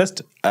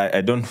first,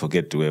 I don't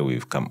forget where we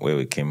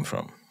came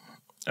from.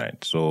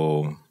 Right.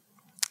 So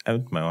I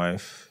met my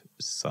wife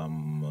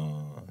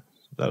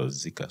that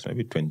was Zika,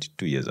 maybe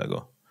 22 years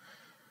ago.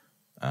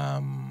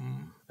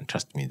 And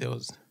trust me,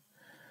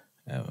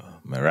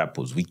 my rap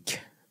was weak.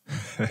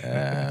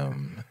 I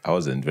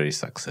wasn't very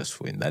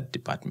successful in that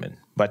department,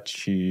 but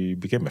she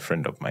became a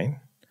friend of mine,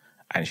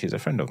 and she's a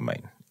friend of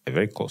mine, a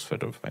very close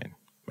friend of mine,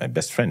 my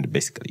best friend,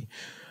 basically.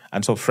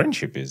 And so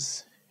friendship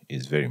is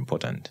very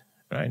important,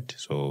 right?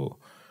 So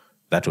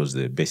that was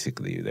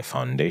basically the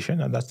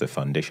foundation, and that's the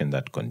foundation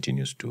that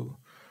continues to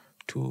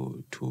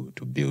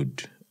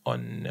build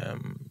on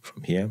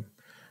from here.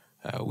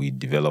 We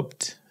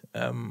developed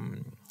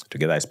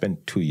together. I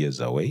spent 2 years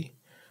away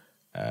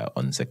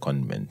on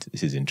secondment.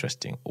 This is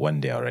interesting.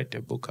 One day I'll write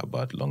a book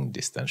about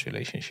long-distance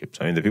relationships.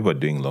 I mean, the people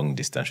doing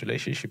long-distance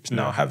relationships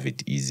now have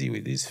it easy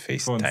with this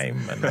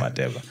FaceTime and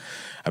whatever.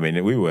 I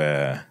mean, we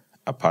were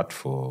apart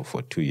for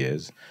 2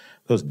 years.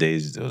 Those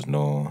days, there was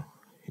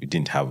you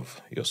didn't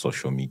have your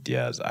social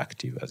media as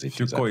active as it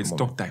is. You call it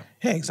talk time.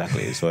 Yeah,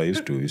 exactly. So I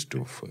used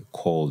to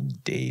call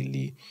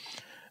daily,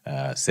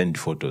 send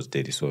photos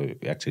daily. So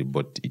we actually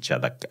bought each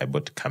other. I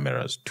bought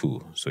cameras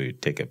too. So you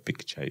take a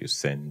picture, you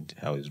send,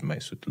 how is my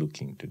suit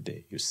looking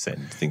today? You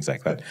send things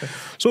like that.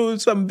 So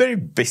some very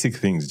basic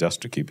things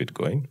just to keep it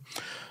going.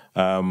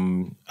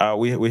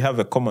 We have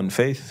a common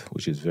faith,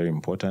 which is very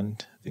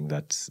important. I think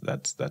that's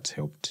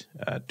helped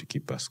to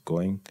keep us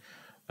going.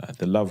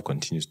 The love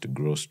continues to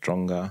grow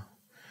stronger.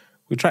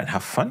 We try and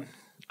have fun,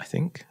 I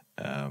think,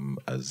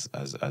 as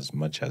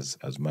much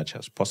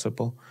as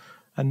possible,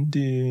 and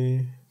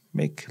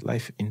make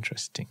life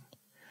interesting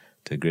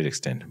to a great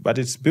extent. But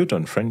it's built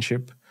on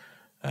friendship,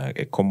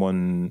 a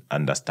common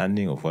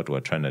understanding of what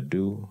we're trying to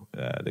do,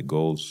 the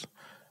goals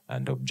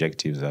and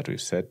objectives that we've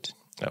set.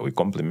 We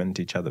complement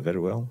each other very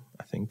well,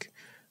 I think.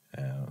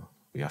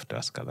 We have to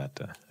ask her that.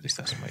 At least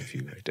that's my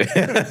view, right?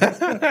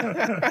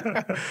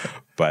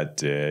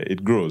 But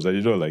it grows.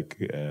 And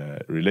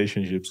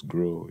relationships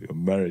grow. Your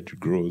marriage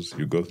grows.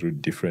 You go through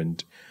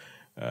different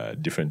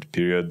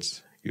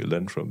periods. You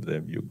learn from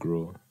them. You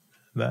grow.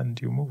 And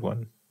you move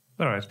on.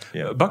 All right.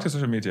 Yeah. Back to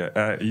social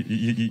media.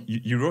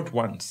 You wrote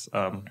once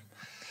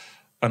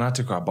an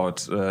article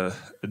about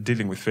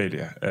dealing with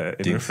failure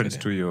in reference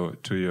to your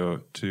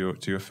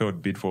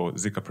failed bid for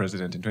Zika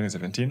president in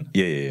 2017.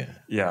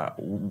 Yeah.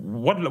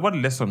 What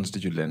lessons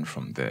did you learn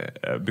from there?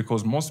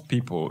 Because most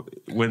people,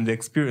 when they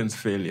experience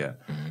failure,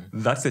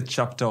 that's a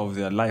chapter of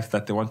their life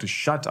that they want to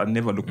shut and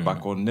never look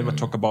back on, never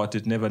talk about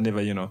it, never,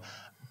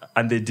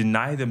 and they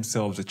deny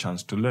themselves a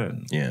chance to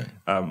learn. Yeah.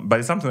 But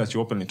it's something that you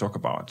openly talk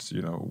about.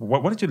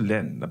 What did you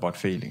learn about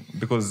failing?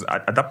 Because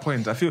at that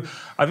point, I feel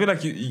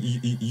like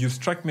you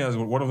strike me as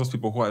one of those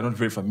people who are not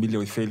very familiar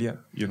with failure.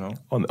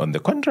 On the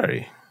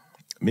contrary,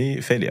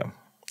 failure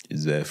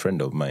is a friend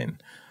of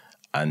mine,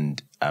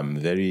 and I'm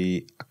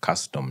very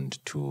accustomed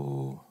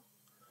to.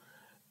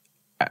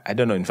 I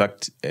don't know. In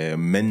fact,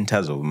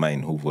 mentors of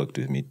mine who've worked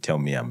with me tell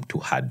me I'm too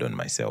hard on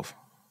myself.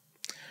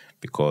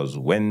 Because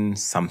when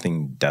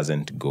something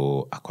doesn't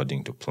go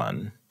according to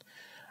plan,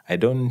 I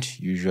don't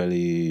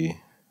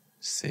usually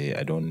say,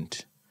 I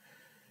don't,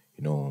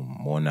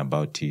 mourn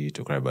about it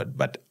or cry about it,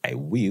 but I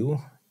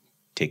will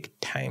take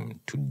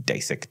time to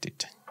dissect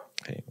it.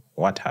 Okay,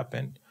 what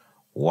happened?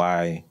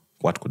 Why?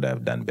 What could I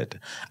have done better?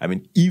 I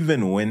mean,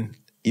 even when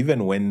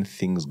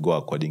things go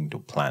according to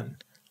plan,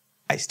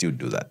 I still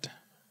do that.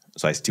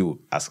 So I still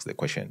ask the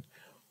question,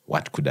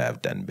 what could I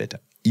have done better?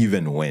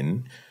 Even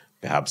when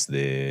perhaps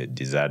the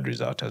desired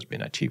result has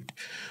been achieved.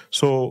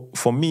 So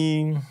for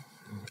me,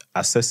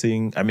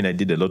 assessing, I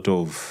did a lot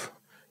of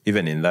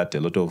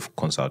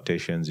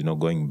consultations,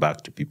 going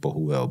back to people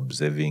who were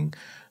observing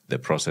the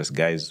process.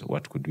 Guys,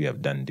 what could we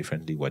have done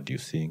differently? What do you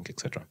think,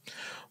 etc.?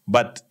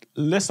 But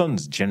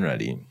lessons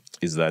generally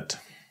is that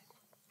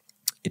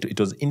it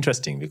was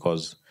interesting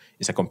because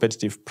it's a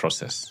competitive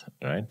process,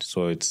 right?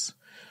 So it's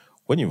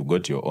when you've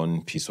got your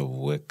own piece of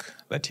work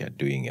that you're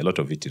doing, a lot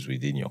of it is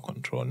within your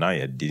control. Now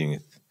you're dealing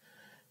with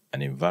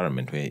an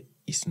environment where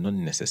it's not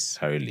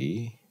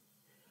necessarily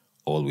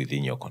all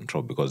within your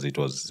control because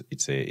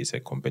it's a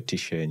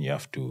competition. You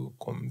have to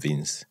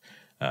convince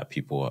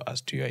people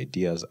as to your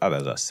ideas.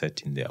 Others are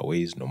set in their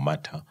ways, no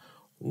matter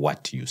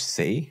what you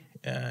say,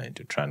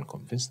 to try and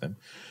convince them.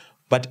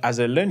 But as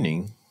a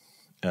learning,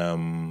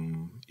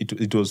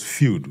 it was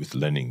filled with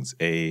learnings.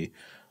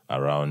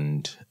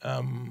 Around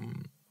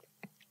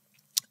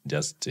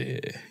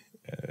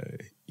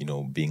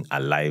being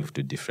alive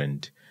to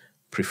different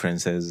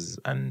preferences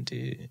and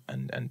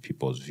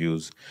people's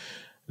views.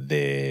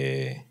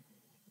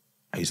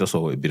 It's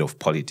also a bit of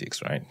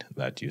politics, right?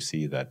 That you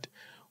see that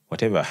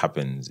whatever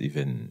happens,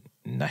 even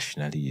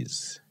nationally,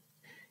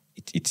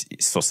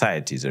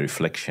 society is a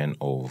reflection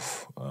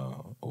of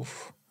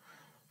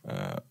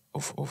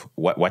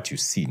what you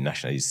see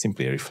nationally. Is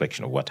simply a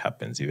reflection of what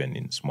happens even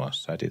in small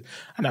societies.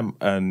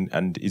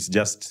 And it's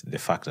just the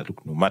fact that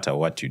look, no matter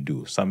what you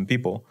do, some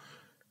people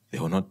they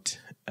will not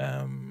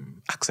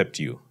accept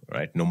you,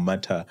 right? No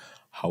matter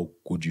how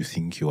good you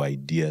think your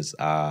ideas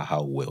are,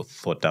 how well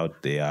thought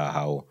out they are,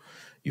 how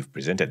you've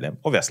presented them.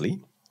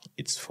 Obviously,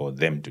 it's for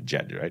them to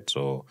judge, right?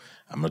 So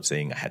I'm not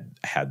saying I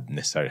had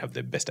necessarily have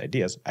the best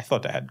ideas. I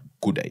thought I had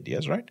good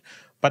ideas, right?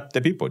 But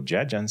the people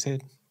judge and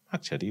said,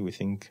 actually, we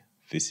think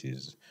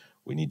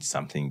we need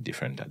something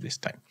different at this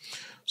time.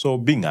 So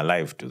being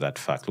alive to that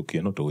fact, look,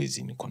 you're not always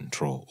in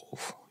control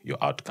of your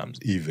outcomes,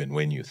 even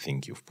when you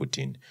think you've put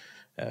in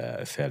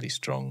a fairly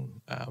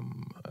strong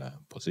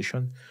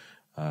position.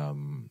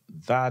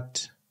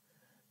 That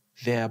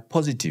there are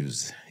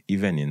positives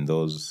even in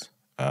those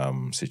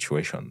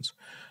situations.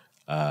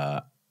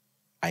 I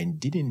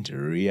didn't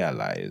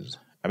realize.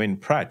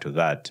 Prior to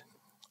that,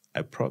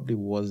 I probably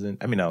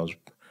wasn't. I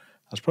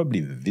was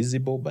probably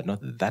visible, but not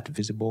that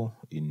visible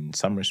in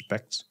some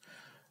respects.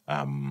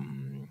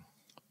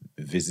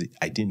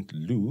 I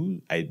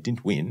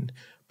didn't win,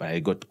 but I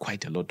got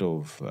quite a lot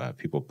of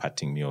people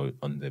patting me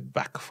on the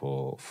back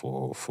for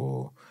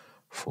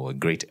a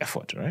great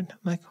effort, right? I'm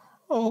like,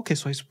 oh, okay,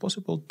 so it's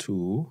possible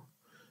to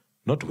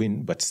not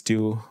win, but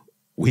still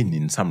win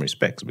in some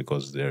respects,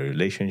 because there are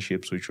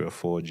relationships which were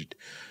forged,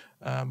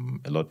 a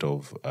lot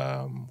of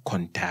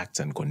contacts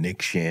and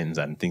connections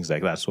and things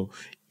like that. So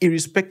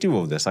irrespective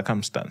of the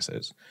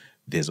circumstances,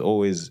 there's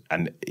always,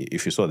 and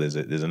if you saw, there's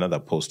another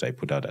post I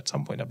put out at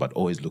some point about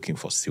always looking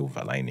for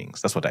silver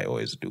linings. That's what I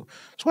always do.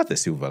 So what are the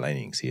silver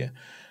linings here?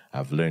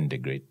 I've learned a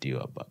great deal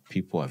about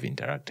people. I've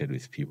interacted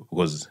with people,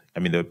 because, I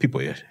mean, there are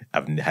people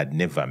I've had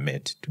never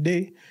met.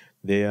 Today,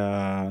 they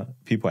are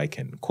people I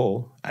can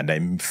call, and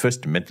I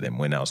first met them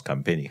when I was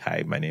campaigning.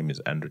 Hi, my name is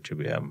Andrew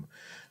Chibuye.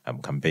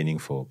 I'm campaigning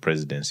for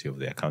presidency of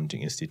the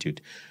Accounting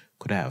Institute.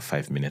 Could I have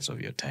 5 minutes of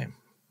your time?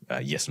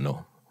 Yes,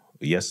 no.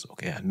 Yes,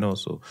 okay, no.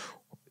 So,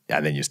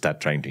 and then you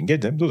start trying to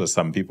engage them. Those are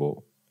some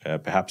people,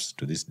 perhaps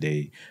to this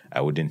day, I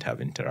wouldn't have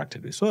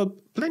interacted with. So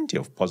plenty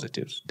of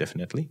positives,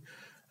 definitely.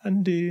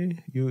 And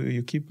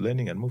you keep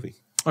learning and moving.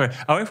 Okay,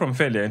 away from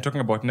failure and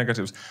talking about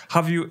negatives,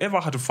 have you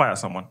ever had to fire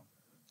someone?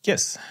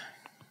 Yes.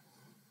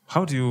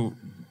 How do you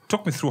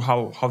talk me through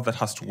how that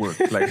has to work?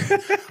 Like,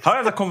 how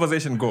does the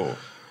conversation go?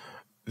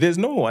 There's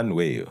no one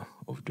way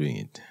of doing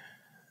it.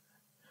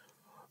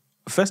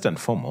 First and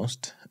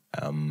foremost,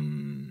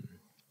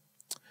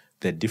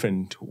 there are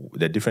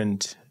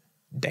different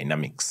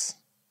dynamics,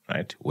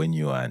 right? When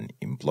you are an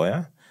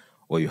employer,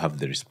 or you have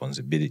the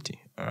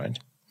responsibility, all right,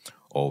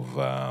 of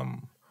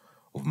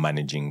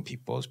managing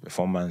people's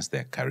performance,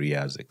 their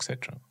careers,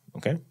 etc.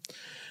 Okay.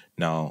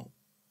 Now,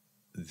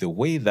 the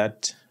way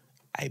that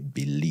I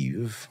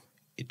believe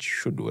it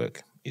should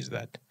work is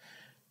that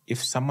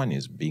if someone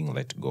is being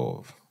let go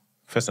of,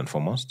 first and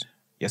foremost,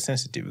 you're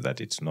sensitive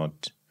that it's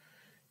not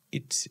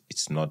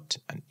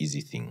an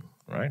easy thing,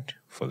 right,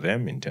 for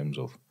them in terms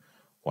of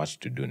what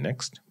to do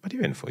next, but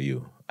even for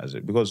you,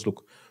 because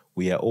look,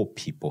 we are all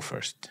people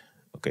first,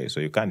 okay? So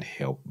you can't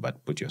help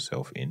but put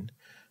yourself in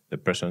the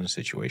person's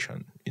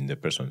situation, in the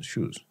person's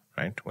shoes,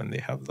 right? When they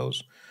have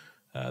those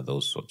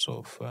sorts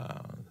of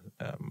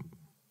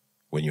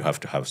when you have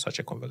to have such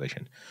a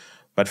conversation.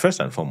 But first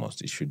and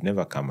foremost, it should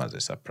never come as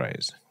a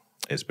surprise,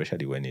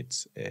 especially when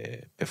it's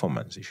a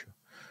performance issue,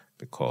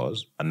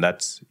 and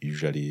that's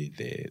usually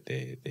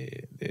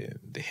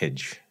the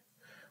hedge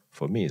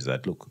for me, is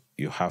that, look,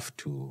 you have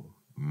to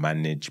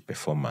manage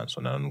performance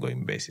on an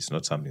ongoing basis,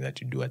 not something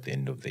that you do at the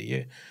end of the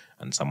year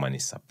and someone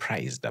is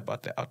surprised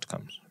about the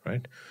outcomes,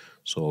 right?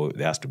 So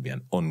there has to be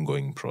an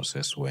ongoing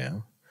process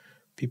where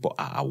people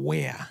are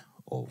aware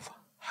of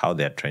how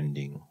they're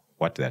trending,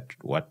 what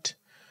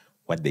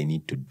they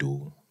need to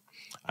do,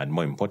 and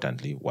more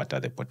importantly, what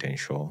are the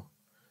potential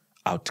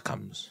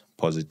outcomes,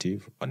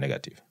 positive or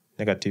negative.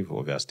 Negative,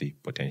 obviously,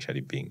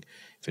 potentially being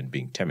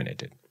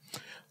terminated.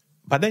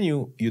 But then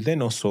you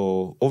then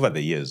also, over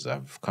the years,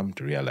 I've come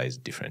to realize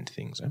different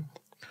things.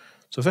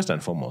 So first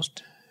and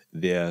foremost,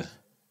 there are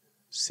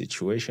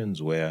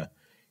situations where,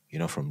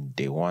 from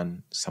day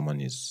one,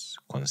 someone is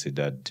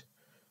considered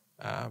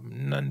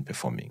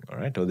non-performing, all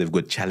right? Or they've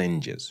got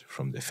challenges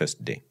from the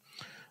first day.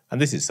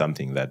 And this is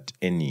something that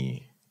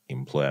any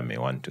employer may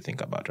want to think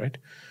about, right?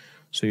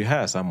 So you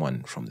hire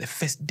someone from the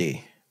first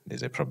day,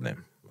 there's a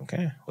problem,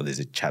 okay? Or there's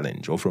a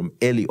challenge, or from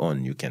early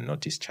on, you can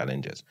notice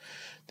challenges.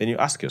 Then you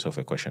ask yourself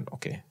a question,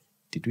 okay,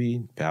 did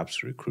we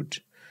perhaps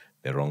recruit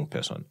the wrong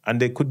person?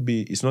 And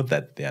it's not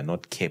that they are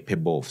not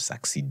capable of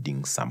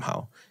succeeding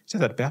somehow. It's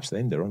just that perhaps they're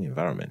in the wrong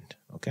environment,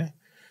 okay?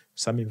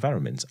 Some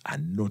environments are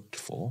not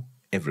for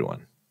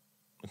everyone,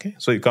 okay?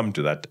 So you come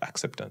to that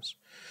acceptance.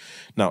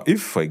 Now,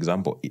 if, for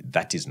example,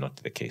 that is not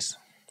the case,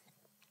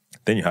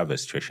 then you have a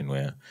situation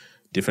where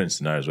different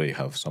scenarios where you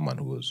have someone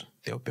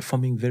they are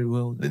performing very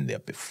well, then their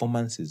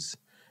performance is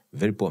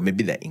very poor,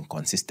 maybe they're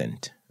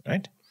inconsistent,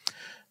 right?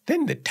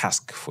 Then the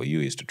task for you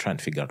is to try and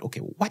figure out,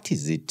 okay, what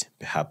is it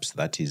perhaps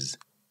that is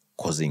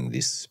causing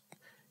this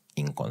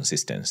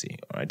inconsistency,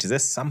 all right? Is there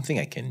something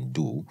I can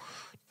do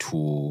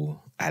to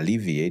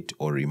alleviate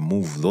or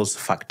remove those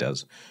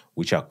factors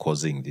which are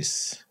causing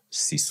this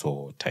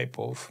seesaw type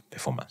of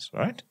performance, all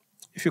right?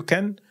 If you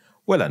can,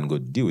 well and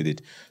good, deal with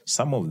it.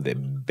 Some of the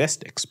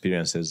best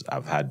experiences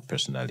I've had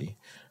personally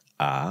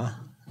are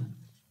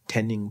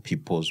turning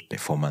people's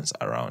performance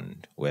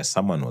around, where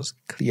someone was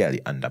clearly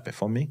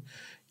underperforming.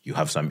 You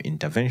have some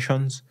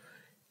interventions.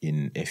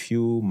 In a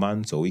few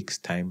months or weeks'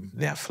 time,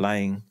 they are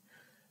flying.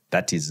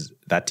 There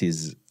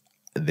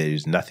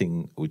is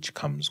nothing which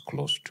comes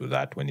close to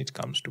that when it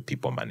comes to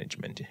people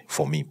management,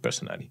 for me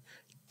personally,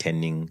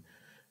 turning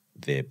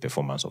the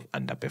performance of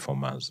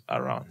underperformers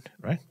around,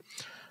 right?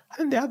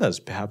 And the others,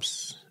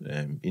 perhaps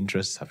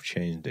interests have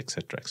changed,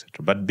 etc., etc.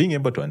 But being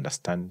able to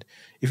understand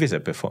if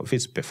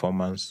it's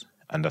performance,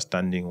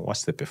 understanding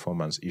what's the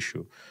performance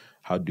issue,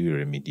 how do you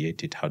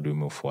remediate it, how do we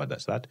move forward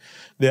as that.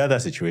 There are other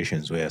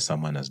situations where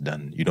someone has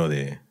done,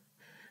 there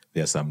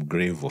are some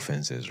grave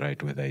offenses,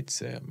 right? Whether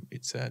it's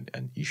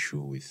an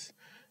issue with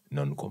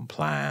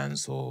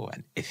non-compliance or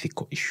an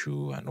ethical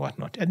issue and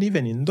whatnot. And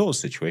even in those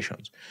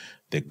situations,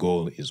 the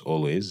goal is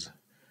always,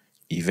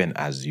 even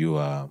as you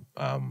are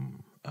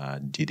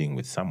dealing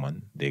with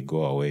someone, they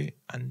go away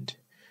and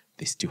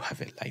they still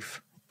have a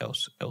life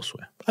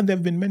elsewhere. And there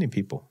have been many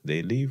people.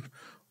 They leave,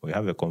 we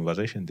have a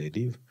conversation, they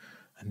leave,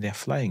 and they're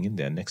flying in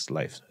their next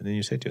life. And then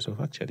you say to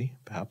yourself, actually,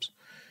 perhaps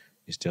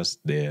it's just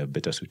they're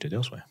better suited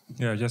elsewhere.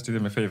 Yeah, just do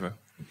them a favor.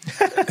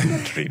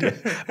 Not really.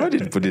 I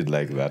didn't put it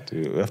like that.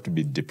 You have to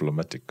be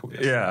diplomatic.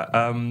 Obviously.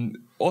 Yeah.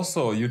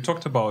 Also, you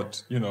talked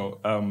about,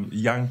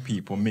 young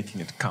people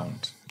making it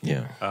count.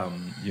 Yeah.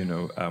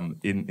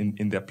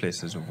 In their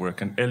places of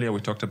work. And earlier we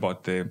talked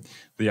about the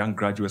young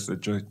graduates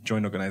that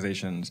join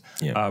organizations.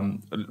 Yeah.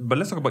 But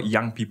let's talk about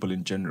young people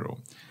in general.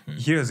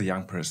 Here's a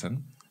young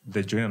person,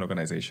 they join an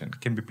organization,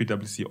 can be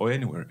PwC or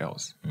anywhere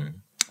else.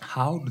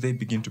 How do they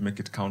begin to make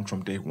it count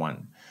from day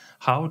one?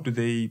 How do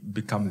they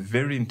become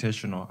very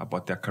intentional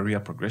about their career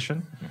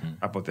progression,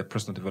 about their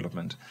personal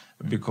development?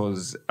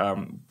 Because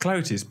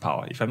clarity is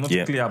power. If I'm not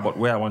clear about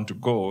where I want to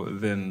go,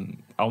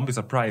 then I won't be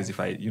surprised if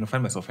I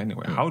find myself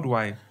anywhere. How do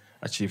I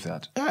achieve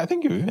that? I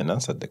think you've even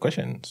answered the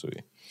question,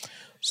 Sui.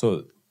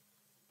 So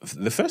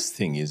the first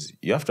thing is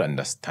you have to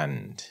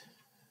understand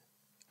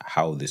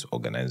how this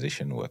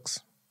organization works.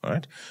 All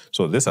right.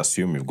 So let's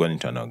assume you've gone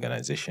into an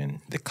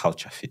organization, the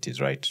culture fit is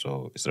right.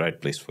 So it's the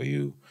right place for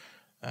you.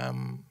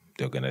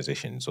 The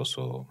organization is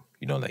also,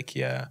 like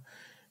you're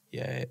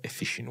a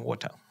fish in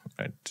water,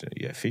 right?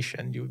 You're a fish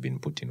and you've been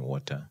put in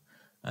water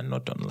and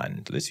not on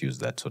land. Let's use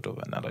that sort of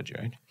analogy,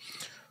 right?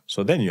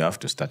 So then you have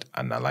to start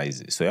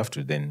analyzing. So you have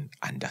to then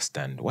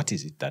understand what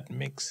is it that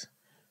makes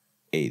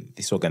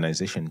this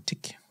organization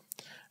tick,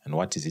 and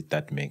what is it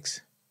that makes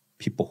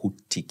people who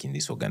tick in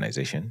this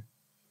organization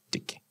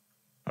tick.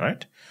 All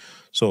right.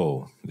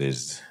 So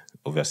there's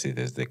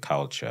the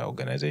culture.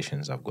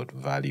 Organizations have got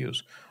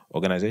values.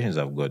 Organizations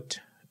have got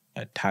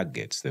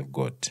targets. They've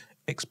got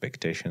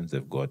expectations.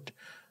 They've got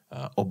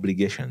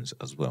obligations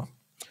as well.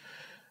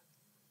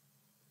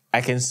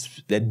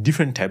 There are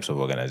different types of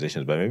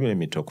organizations, but maybe let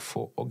me talk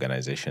for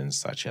organizations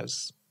such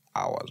as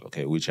ours,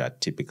 okay, which are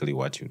typically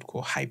what you'd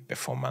call high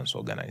performance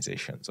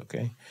organizations,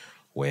 okay,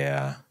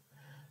 where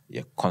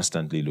you're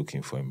constantly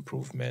looking for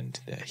improvement.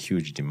 There are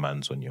huge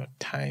demands on your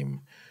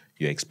time.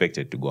 You're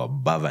expected to go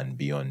above and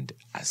beyond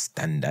a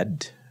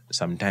standard,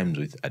 sometimes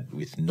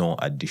with no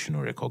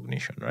additional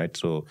recognition, right?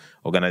 So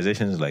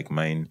organizations like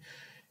mine,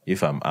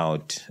 if I'm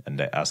out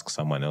and I ask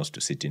someone else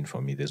to sit in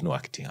for me, there's no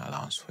acting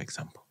allowance, for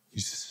example.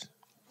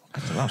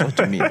 Acting allowance, what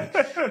do you mean?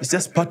 It's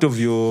just part of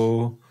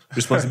your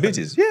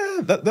responsibilities. Yeah,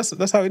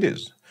 that's how it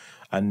is.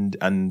 And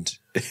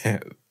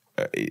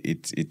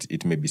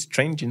it may be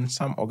strange in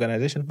some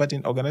organizations, but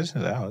in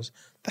organizations like ours,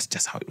 that's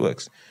just how it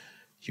works.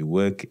 You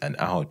work an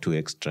hour or two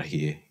extra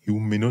here, you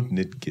may not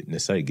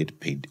necessarily get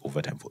paid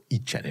overtime for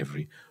each and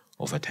every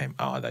overtime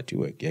hour that you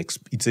work.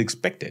 It's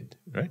expected,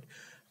 right?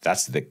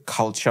 That's the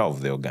culture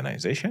of the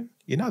organization.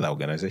 In other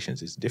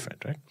organizations, it's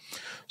different, right?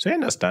 So you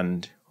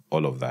understand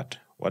all of that,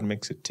 what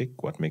makes it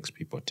tick, what makes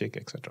people tick,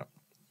 etc.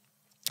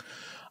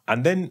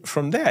 And then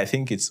from there, I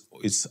think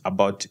it's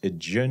about a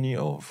journey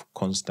of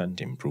constant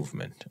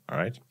improvement, all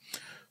right?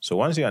 So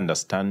once you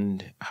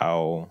understand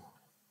how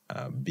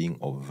being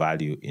of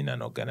value in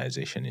an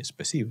organization is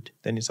perceived,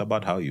 then it's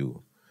about how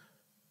you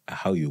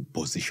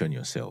position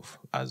yourself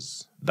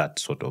as that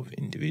sort of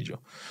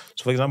individual.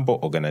 So, for example,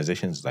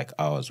 organizations like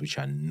ours, which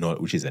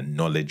is a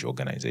knowledge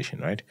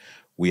organization, right?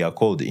 We are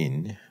called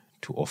in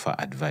to offer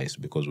advice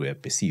because we are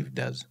perceived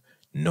as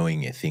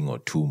knowing a thing or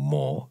two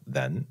more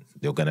than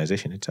the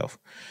organization itself.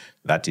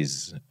 That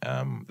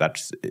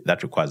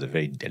requires a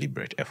very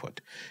deliberate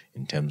effort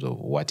in terms of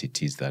what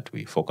it is that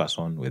we focus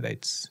on, whether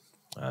it's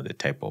the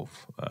type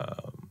of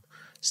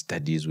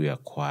studies we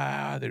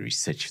acquire, the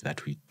research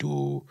that we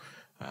do,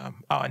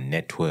 our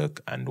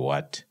network, and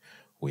what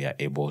we are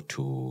able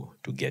to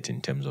get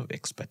in terms of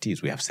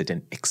expertise. We have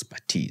certain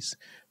expertise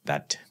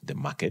that the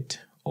market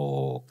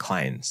or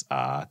clients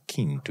are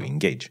keen to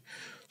engage.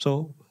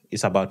 So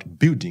it's about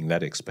building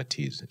that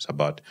expertise. It's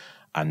about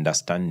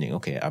understanding,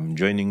 okay, I'm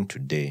joining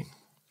today.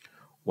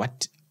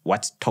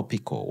 What's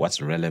topical,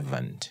 what's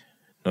relevant,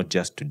 not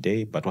just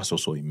today, but what's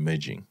also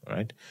emerging,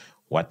 right?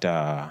 What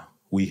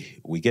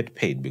we get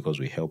paid because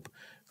we help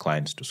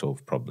clients to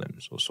solve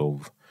problems or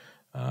solve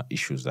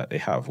issues that they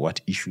have.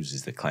 What issues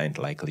is the client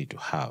likely to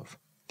have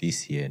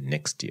this year,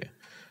 next year?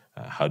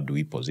 How do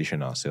we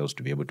position ourselves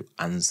to be able to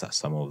answer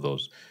some of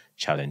those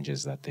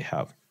challenges that they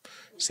have?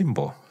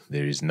 Simple.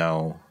 There is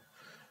now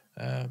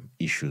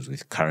issues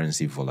with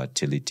currency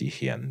volatility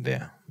here and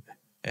there.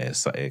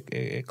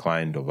 A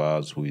client of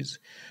ours who is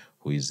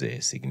a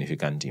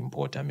significant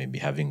importer may be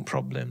having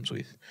problems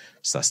with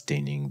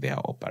sustaining their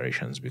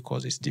operations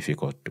because it's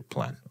difficult to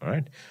plan, all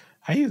right?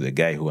 Are you the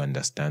guy who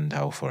understands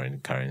how foreign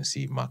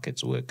currency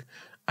markets work,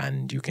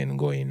 and you can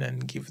go in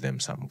and give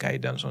them some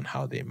guidance on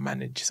how they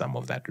manage some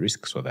of that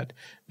risk so that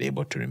they're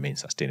able to remain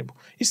sustainable?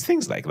 It's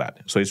things like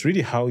that. So it's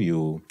really how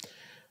you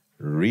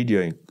read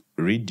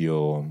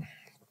your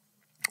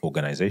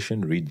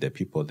organization, read the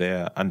people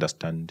there,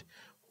 understand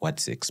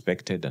what's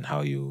expected and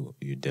how you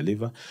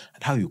deliver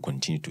and how you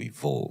continue to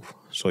evolve.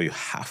 So you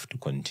have to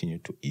continue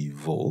to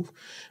evolve,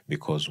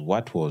 because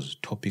what was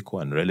topical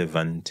and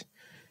relevant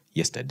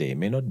yesterday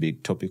may not be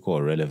topical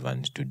or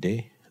relevant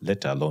today,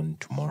 let alone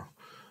tomorrow.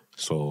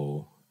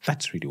 So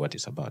that's really what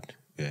it's about.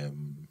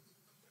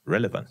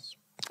 Relevance.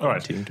 All right.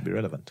 Continuing to be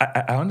relevant.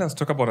 I want us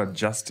to talk about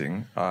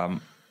adjusting,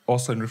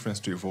 also in reference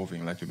to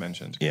evolving, like you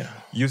mentioned. Yeah.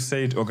 You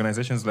said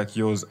organizations like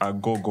yours are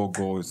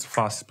go, it's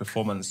fast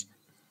performance.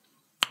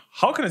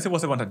 How can I say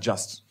what's about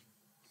adjust?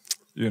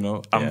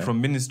 I'm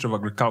from Ministry of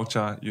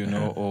Agriculture,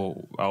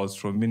 or I was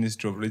from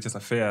Ministry of Religious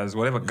Affairs,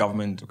 whatever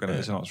government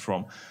organization I was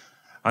from.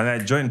 And I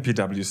joined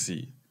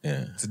PwC.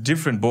 Yeah. It's a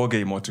different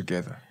ballgame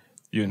altogether.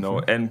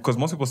 And because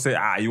most people say,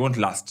 you won't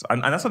last.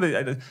 And that's what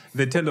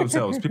they tell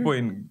themselves. People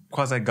in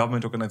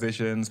quasi-government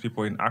organizations,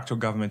 people in actual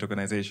government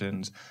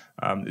organizations,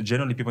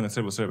 generally people in the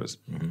civil service,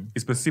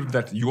 it's perceived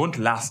that you won't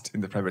last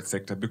in the private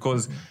sector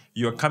because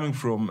you're coming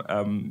from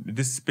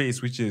this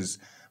space which is,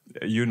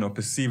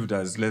 perceived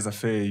as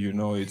laissez-faire,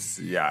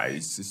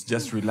 it's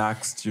just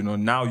relaxed.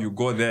 Now you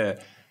go there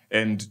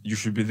and you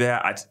should be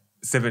there at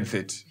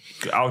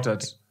 7:30, out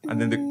at... And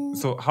then,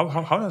 so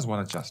how does one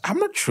adjust? I'm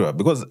not sure,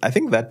 because I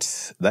think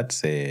that's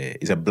a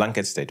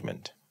blanket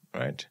statement,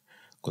 right?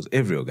 Because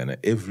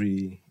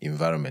every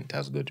environment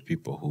has got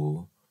people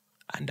who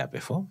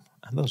underperform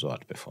and those who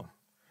outperform.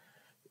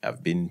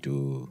 I've been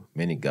to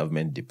many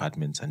government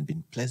departments and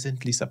been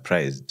pleasantly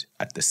surprised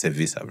at the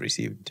service I've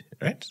received,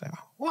 right? So,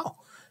 wow,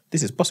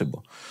 this is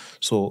possible.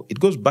 So it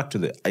goes back to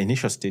the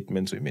initial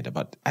statements we made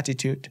about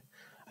attitude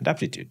and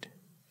aptitude.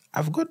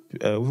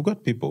 We've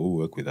got people who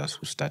work with us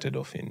who started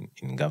off in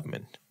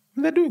government.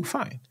 And they're doing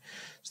fine.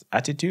 It's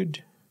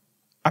attitude,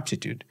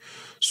 aptitude.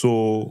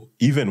 So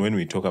even when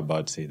we talk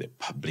about, say, the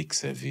public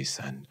service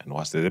and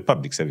what's the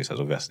public service has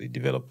obviously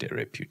developed a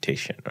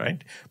reputation,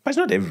 right? But it's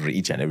not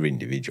each and every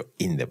individual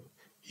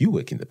you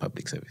work in the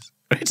public service,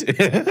 right?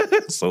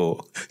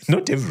 So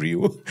not it's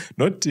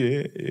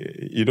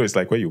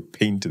like where you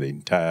paint the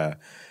entire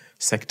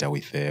sector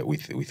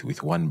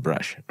with one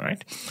brush,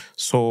 right?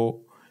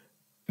 So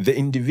the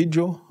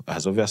individual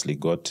has obviously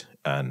got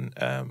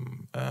a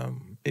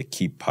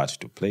key part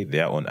to play,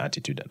 their own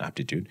attitude and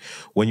aptitude.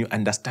 When you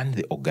understand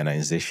the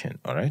organization,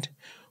 all right,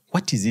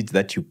 what is it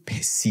that you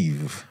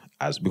perceive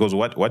as, because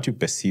what you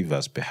perceive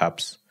as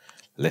perhaps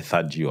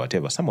lethargy or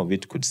whatever, some of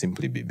it could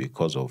simply be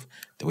because of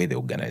the way the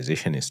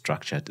organization is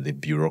structured, the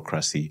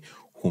bureaucracy,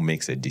 who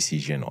makes a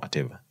decision or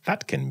whatever.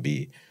 That can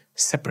be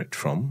separate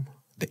from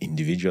the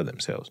individual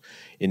themselves.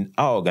 In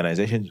our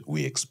organizations,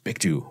 we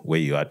expect you where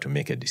you are to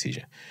make a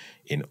decision.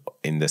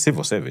 In the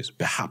civil service,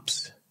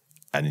 perhaps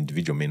an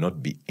individual may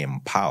not be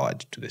empowered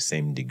to the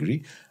same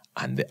degree,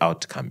 and the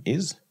outcome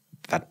is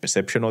that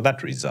perception or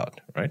that result,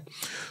 right?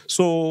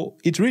 So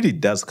it really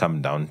does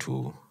come down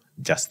to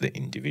just the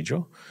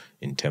individual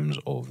in terms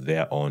of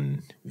their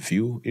own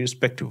view,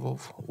 irrespective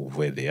of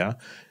where they are.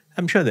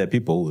 I'm sure there are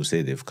people who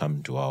say they've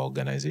come to our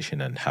organization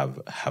and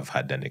have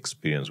had an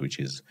experience which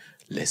is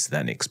less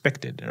than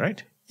expected,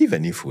 right?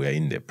 Even if we're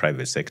in the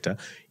private sector,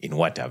 in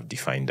what I've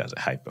defined as a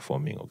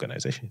high-performing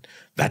organization,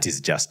 that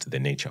is just the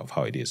nature of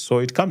how it is. So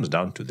it comes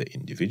down to the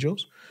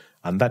individuals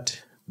and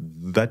that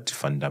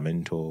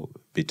fundamental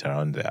bit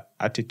around their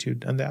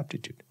attitude and their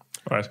aptitude.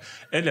 All right.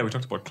 Earlier, we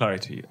talked about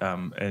clarity.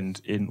 And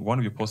in one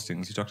of your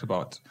postings, you talked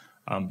about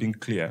being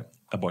clear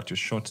about your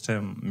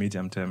short-term,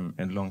 medium-term,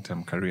 and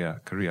long-term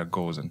career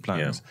goals and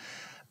plans.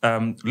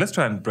 Yeah. Let's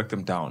try and break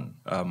them down.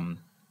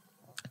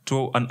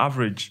 To an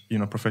average,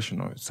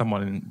 professional,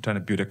 someone trying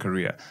to build a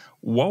career,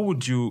 what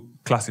would you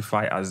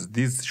classify as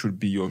these should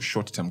be your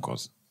short-term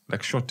goals?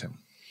 Like short-term.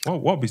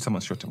 What would be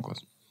someone's short-term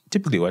goals?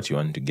 Typically what you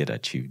want to get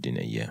achieved in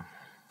a year.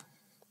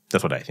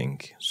 That's what I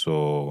think.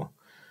 So,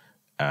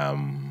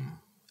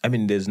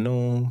 there's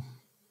no...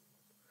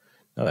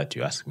 Now that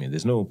you ask me,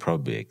 there's no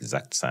probably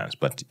exact science,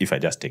 but if I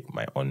just take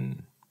my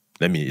own...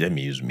 Let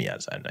me use me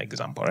as an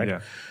example, right?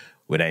 Yeah.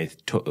 When I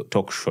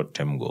talk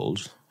short-term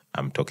goals,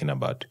 I'm talking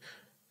about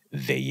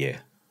the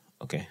year,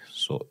 okay?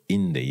 So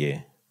in the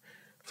year,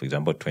 for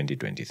example,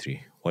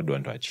 2023, what do I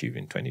want to achieve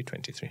in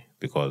 2023?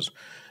 Because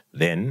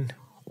then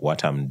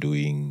what I'm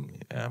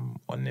doing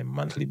on a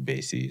monthly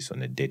basis,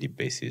 on a daily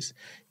basis,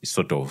 is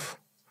sort of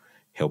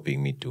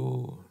helping me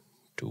to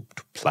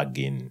plug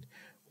in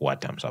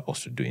what I'm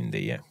supposed to do in the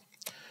year.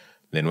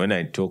 Then when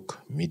I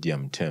talk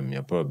medium term,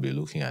 you're probably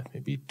looking at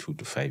maybe 2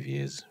 to 5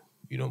 years,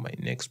 my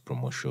next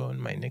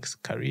promotion, my next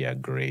career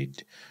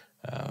grade,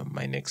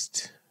 my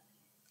next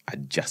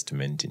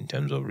adjustment in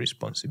terms of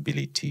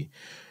responsibility,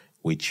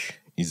 which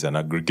is an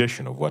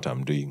aggregation of what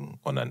I'm doing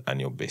on an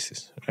annual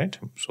basis, right?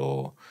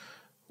 So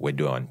where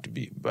do I want to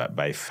be?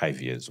 By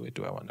 5 years, where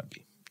do I want to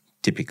be?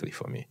 Typically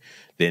for me.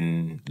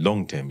 Then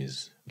long term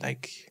is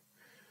like,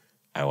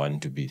 I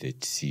want to be the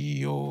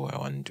CEO, I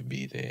want to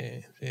be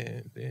the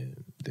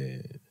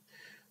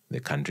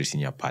country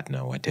senior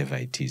partner, whatever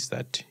it is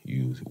that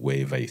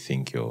wherever you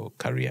think your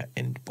career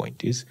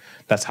endpoint is.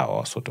 That's how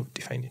I'll sort of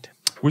define it.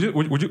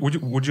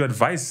 Would you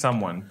advise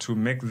someone to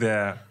make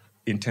their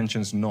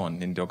intentions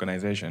known in the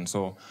organization?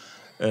 So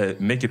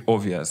make it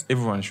obvious,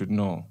 everyone should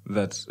know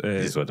that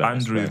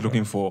Andrew is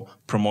looking for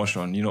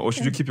promotion, or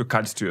should you keep your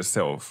cards to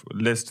yourself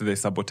lest they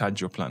sabotage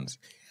your plans?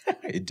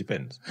 It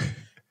depends.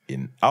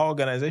 In our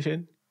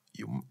organization,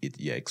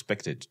 you're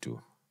expected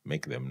to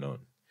make them known.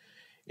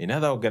 In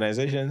other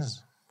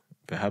organizations,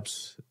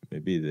 perhaps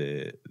maybe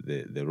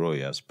the role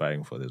you're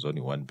aspiring for, there's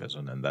only one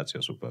person, and that's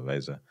your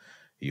supervisor.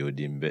 You would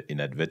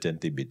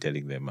inadvertently be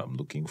telling them, "I'm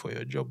looking for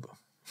your job."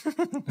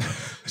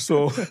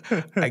 So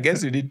I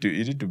guess you need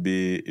to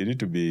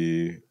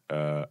be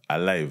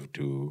alive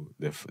to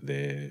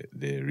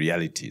the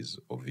realities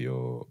of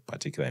your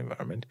particular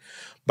environment.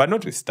 But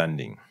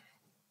notwithstanding,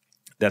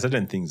 there are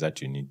certain things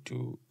that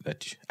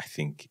that I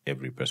think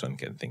every person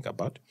can think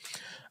about,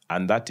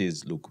 and that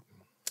is, look,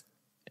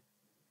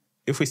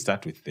 if we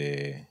start with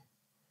the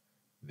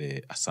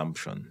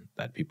assumption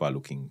that people are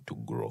looking to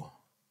grow,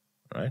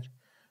 right?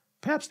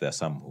 Perhaps there are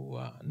some who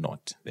are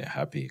not. They're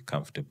happy,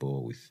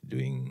 comfortable with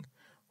doing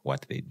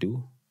what they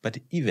do. But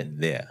even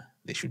there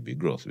should be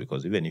growth,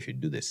 because even if you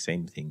do the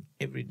same thing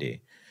every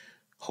day,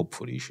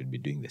 hopefully you should be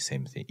doing the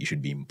same thing. You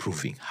should be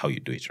improving how you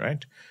do it,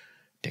 right?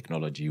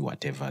 Technology,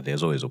 whatever,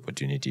 there's always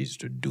opportunities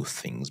to do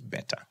things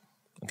better.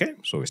 Okay?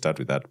 So we start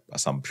with that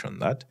assumption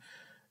that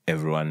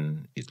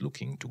everyone is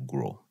looking to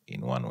grow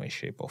in one way,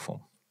 shape, or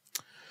form.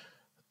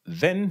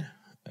 Then,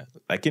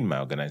 like in my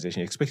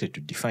organization, you're expected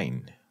to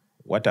define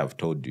what I've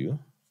told you.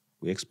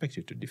 We expect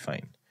you to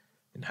define.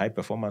 In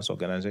high-performance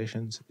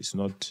organizations, it's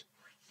not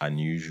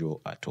unusual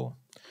at all.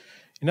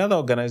 In other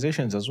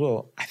organizations as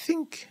well, I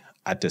think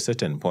at a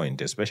certain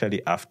point,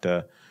 especially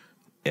after,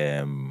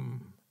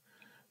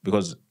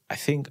 because I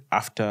think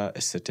after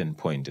a certain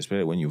point,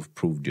 especially when you've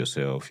proved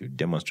yourself, you've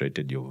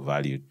demonstrated your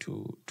value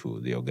to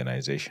the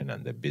organization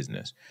and the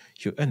business,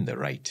 you earn the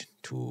right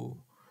to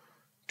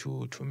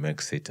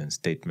make certain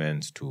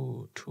statements,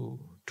 to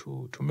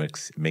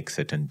make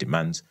certain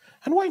demands,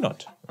 and why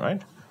not,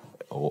 right?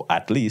 Or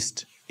at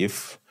least,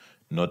 if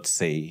not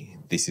say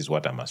this is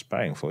what I'm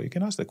aspiring for, you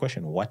can ask the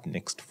question, what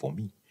next for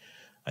me?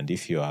 And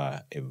if you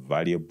are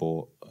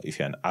if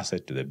you're an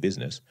asset to the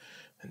business,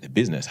 then the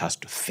business has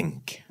to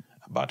think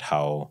about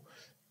how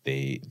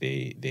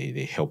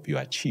they help you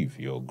achieve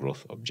your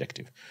growth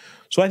objective.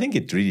 So I think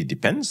it really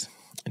depends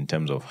in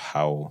terms of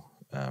how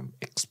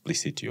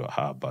explicit you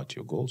are about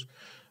your goals.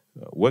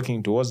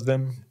 Working towards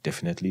them,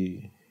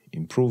 definitely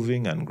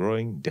improving and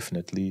growing,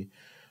 definitely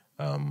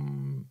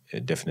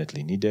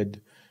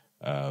needed.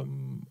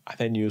 And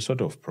then you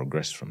sort of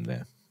progress from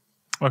there.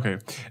 Okay.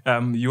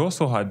 You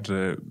also had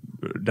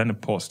done a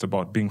post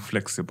about being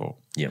flexible.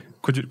 Yeah.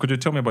 Could you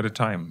tell me about a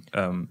time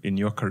in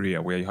your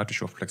career where you had to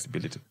show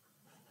flexibility?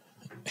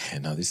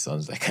 Now this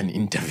sounds like an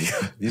interview.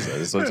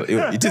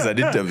 It is an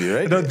interview,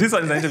 right? No, this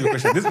one is an interview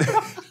question. This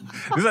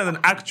is an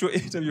actual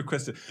interview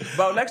question.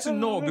 But I would like to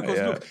know, because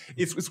look,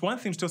 it's one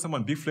thing to tell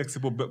someone be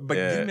flexible, but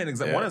give me an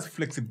example. What does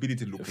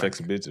flexibility look like?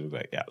 Flexibility look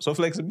like, yeah. So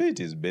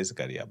flexibility is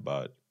basically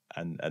about,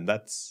 and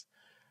that's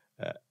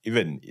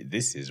even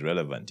this is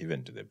relevant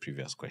even to the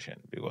previous question,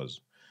 because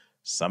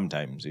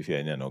sometimes if you're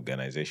in an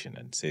organization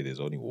and say there's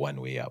only one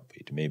way up,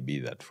 it may be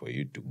that for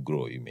you to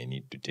grow, you may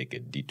need to take a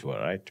detour,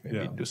 right?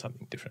 Maybe do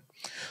something different.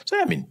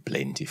 So I mean,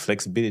 plenty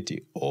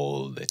flexibility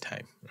all the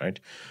time, right?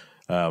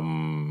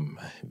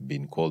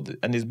 Being called,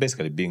 and it's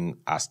basically being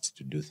asked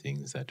to do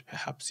things that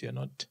perhaps you're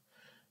not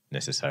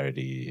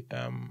necessarily,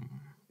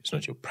 it's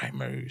not your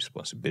primary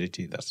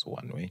responsibility. That's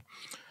one way.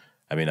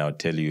 I mean, I'll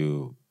tell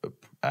you,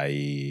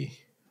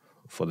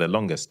 for the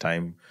longest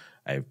time,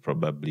 I've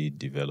probably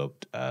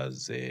developed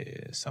as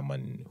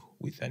someone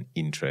with an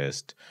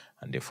interest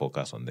and a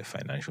focus on the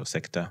financial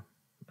sector,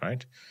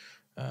 right?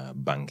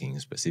 Banking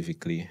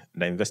specifically.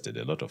 And I invested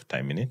a lot of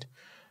time in it.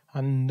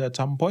 And at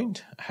some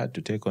point, I had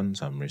to take on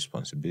some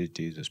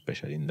responsibilities,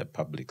 especially in the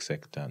public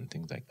sector and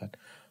things like that.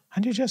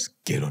 And you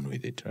just get on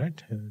with it,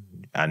 right?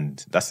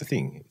 And that's the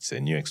thing. It's a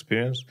new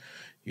experience.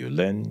 You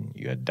learn,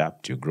 you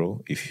adapt, you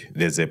grow. If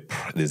there's a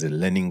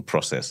learning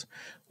process,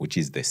 which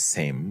is the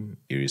same,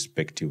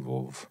 irrespective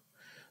of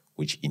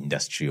which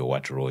industry or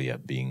what role you're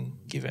being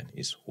given,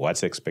 is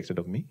what's expected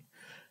of me?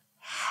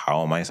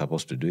 How am I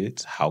supposed to do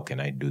it? How can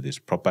I do this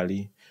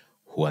properly?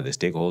 Who are the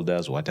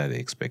stakeholders? What are the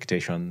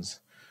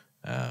expectations?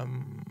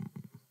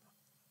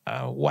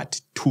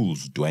 What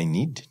tools do I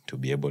need to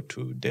be able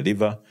to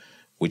deliver?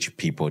 Which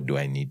people do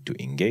I need to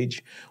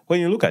engage?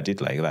 When you look at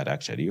it like that,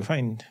 actually, you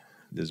find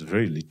there's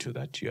very little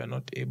that you are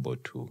not able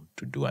to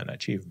do and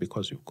achieve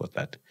because you've got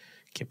that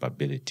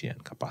capability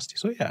and capacity.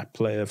 So yeah,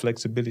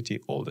 flexibility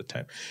all the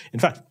time. In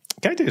fact,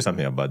 can I tell you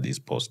something about these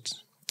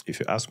posts? If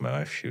you ask my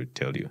wife, she would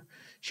tell you.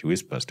 She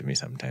whispers to me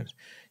sometimes,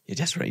 "You're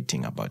just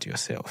writing about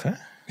yourself, huh?"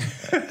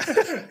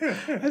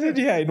 I said,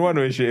 yeah, in one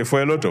way,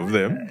 for a lot of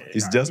them,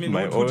 it's just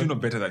my own. You know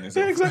better than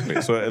yourself. Yeah,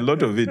 exactly. So a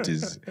lot of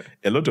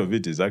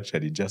it is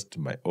actually just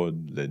my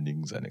own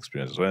learnings and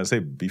experiences. When I say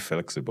be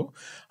flexible,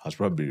 I was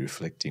probably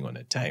reflecting on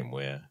a time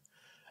where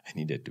I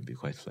needed to be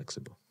quite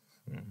flexible.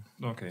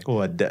 Okay.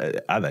 Or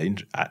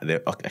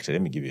actually,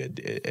 let me give you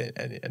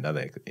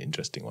another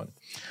interesting one.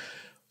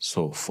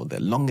 So for the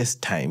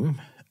longest time,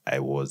 I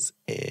was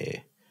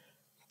a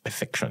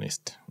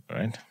perfectionist,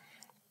 right?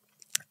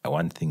 I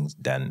want things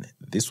done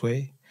this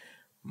way,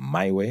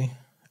 my way,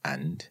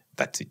 and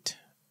that's it.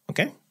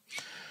 Okay?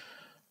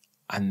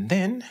 And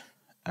then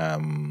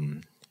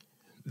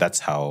that's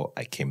how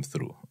I came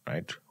through,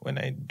 right? When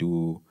I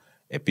do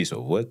a piece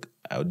of work,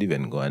 I would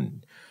even go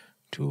and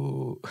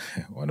to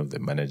one of the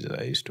managers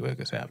I used to work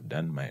with, say, I've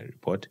done my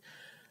report.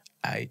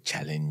 I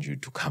challenge you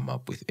to come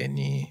up with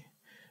any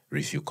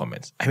review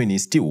comments. I mean, he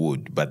still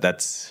would, but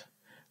that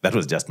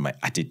was just my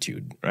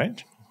attitude,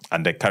 right?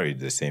 And I carried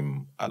the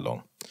same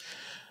along.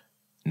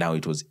 Now,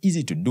 it was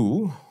easy to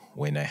do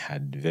when I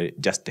had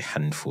just a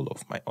handful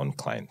of my own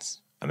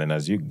clients. And then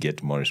as you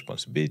get more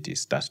responsibility, it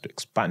starts to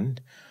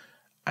expand,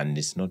 and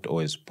it's not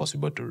always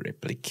possible to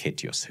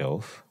replicate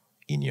yourself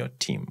in your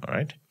team, all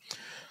right?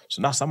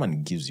 So now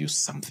someone gives you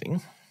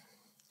something.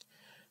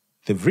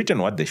 They've written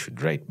what they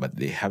should write, but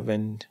they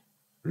haven't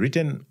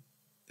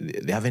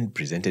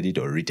presented it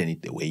or written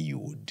it the way you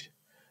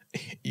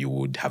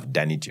would have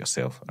done it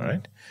yourself, all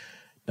right?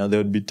 Now, there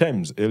would be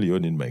times early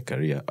on in my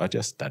career, I'll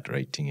just start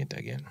writing it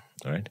again,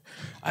 all right?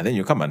 And then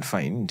you come and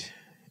find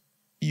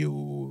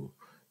you're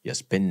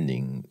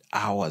spending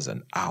hours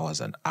and hours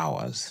and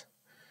hours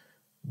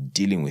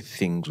dealing with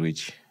things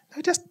which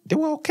they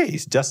were okay.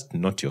 It's just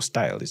not your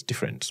style. It's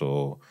different.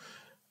 So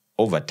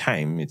over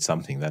time, it's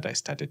something that I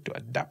started to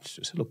adapt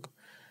to. So look,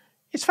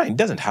 it's fine. It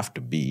doesn't have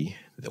to be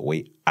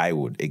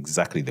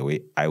exactly the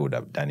way I would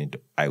have done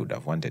it, I would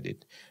have wanted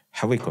it.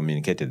 Have we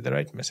communicated the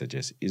right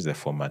messages? Is the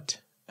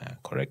format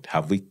correct?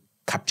 Have we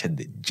captured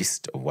the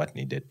gist of what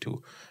needed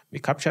to be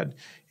captured?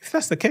 If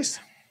that's the case,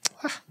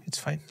 it's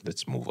fine.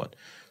 Let's move on.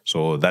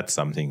 So that's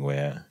something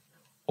where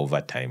over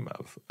time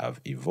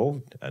I've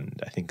evolved,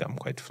 and I think I'm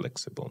quite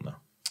flexible now.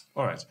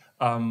 All right.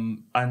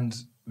 And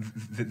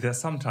there are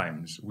some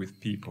times with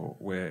people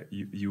where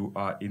you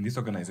are in this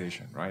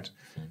organization, right?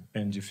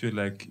 And you feel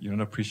like you're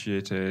not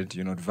appreciated,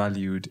 you're not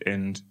valued.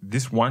 And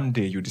this one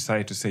day you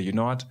decide to say, you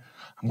know what,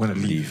 I'm going to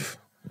leave.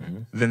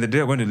 Mm-hmm. Then the day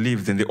you're going to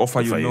leave, then they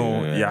offer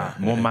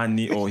more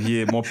money or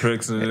more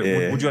perks.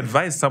 Would you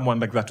advise someone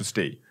like that to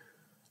stay?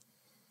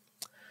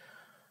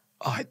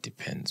 Oh, it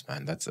depends,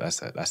 man. That's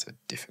a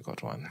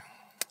difficult one.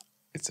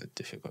 It's a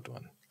difficult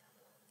one.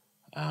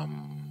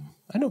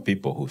 I know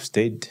people who've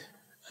stayed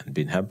and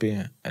been happy.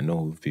 I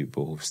know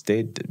people who've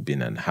stayed,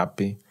 been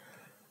unhappy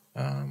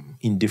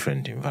in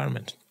different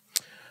environments.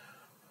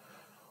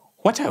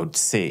 What I would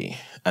say,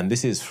 and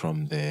this is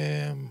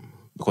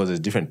because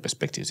there's different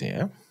perspectives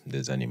here.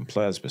 There's an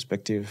employer's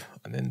perspective,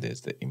 and then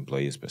there's the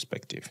employee's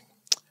perspective.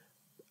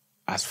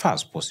 As far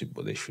as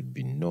possible, there should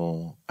be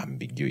no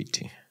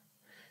ambiguity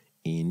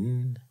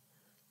in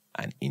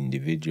an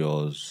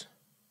individual's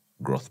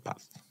growth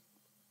path.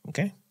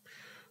 Okay?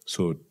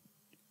 So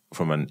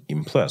from an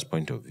employer's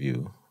point of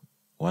view,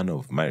 one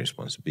of my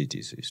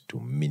responsibilities is to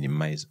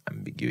minimize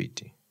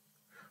ambiguity.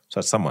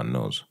 So that someone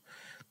knows,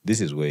 this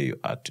is where you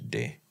are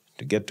today.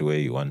 To get to where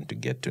you want to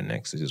get to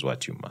next, this is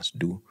what you must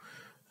do.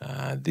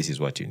 This is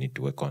what you need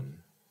to work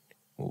on.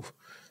 Move.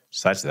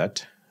 Such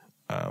that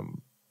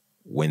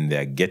when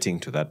they're getting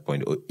to that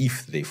point, or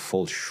if they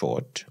fall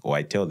short, or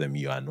I tell them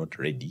you are not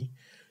ready,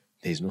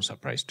 there is no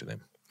surprise to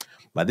them.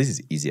 But this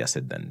is easier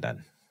said than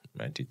done,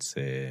 right? It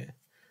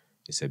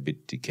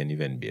can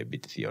even be a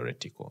bit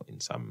theoretical in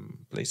some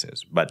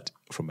places. But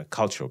from a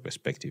cultural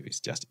perspective, it's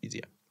just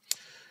easier.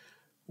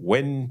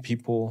 When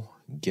people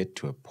get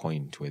to a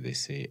point where they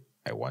say,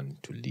 I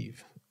want to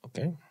leave,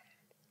 okay?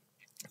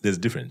 There's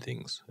different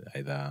things,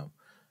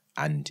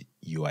 and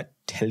you are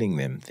telling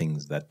them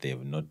things that they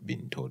have not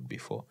been told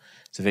before.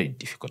 It's a very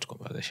difficult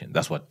conversation.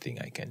 That's one thing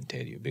I can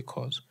tell you,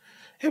 because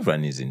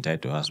everyone is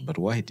entitled to ask, but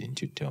why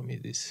didn't you tell me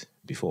this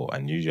before?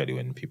 And usually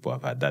when people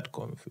have had that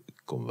conversation,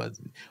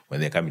 when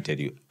they come and tell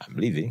you, I'm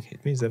leaving,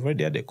 it means they've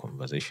already had a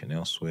conversation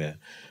elsewhere.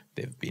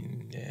 They've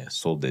been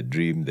sold the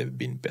dream, they've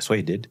been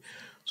persuaded.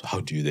 So how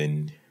do you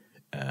then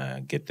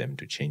get them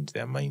to change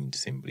their mind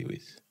simply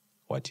with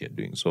what you're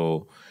doing?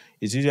 So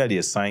it's usually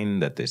a sign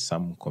that there's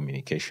some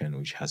communication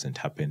which hasn't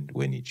happened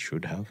when it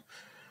should have.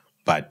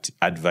 But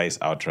advice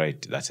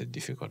outright, that's a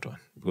difficult one,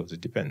 because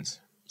it depends.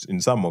 In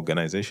some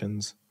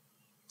organizations,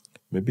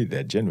 maybe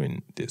they're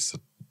genuine.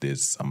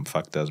 There's some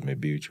factors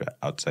maybe which are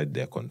outside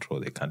their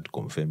control. They can't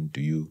confirm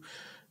to you.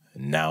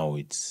 Now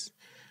it's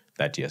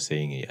that you're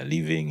saying you're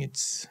leaving.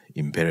 It's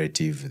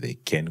imperative. They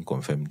can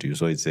confirm to you.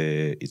 So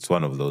it's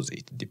one of those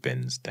it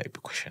depends type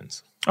of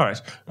questions. All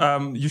right.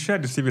 You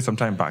shared the CV some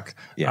time back.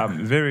 Yeah.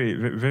 Very,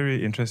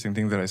 very interesting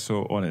thing that I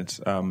saw on it.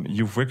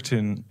 You've worked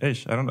in, I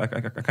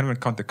can't even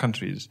count the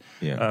countries.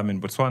 Yeah. In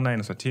Botswana,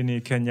 in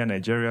Eswatini, Kenya,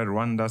 Nigeria,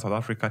 Rwanda, South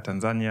Africa,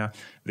 Tanzania,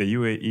 the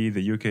UAE,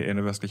 the UK, and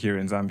obviously here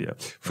in Zambia.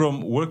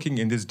 From working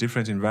in these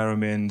different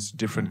environments,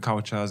 different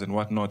cultures and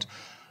whatnot,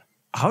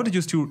 how did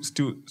you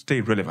still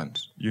stay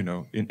relevant,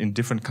 in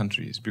different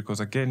countries?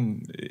 Because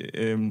again,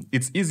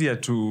 it's easier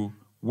to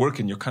work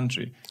in your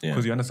country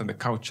because you understand the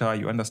culture,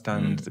 you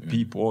understand the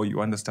people,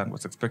 you understand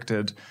what's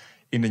expected.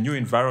 in a new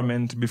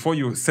environment before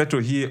you settle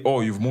here,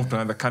 or you've moved to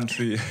another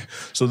country?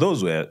 So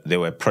they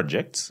were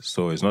projects.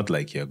 So it's not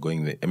like you're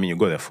going there. I mean, you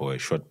go there for a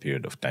short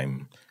period of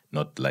time,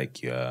 not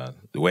like the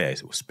way I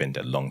spent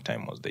a long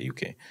time was the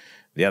UK.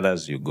 The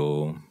others, you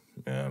go,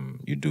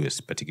 you do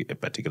a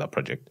particular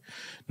project.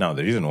 Now,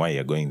 the reason why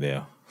you're going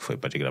there for a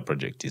particular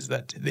project is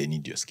that they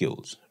need your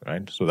skills,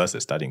 right? So that's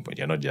the starting point.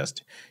 You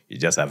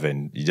just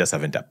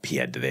haven't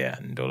appeared there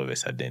and all of a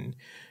sudden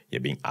you're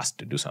being asked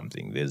to do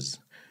something. There's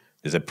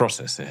a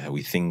process.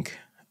 We think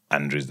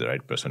Andrew is the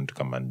right person to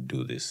come and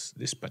do this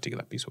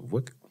particular piece of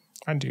work,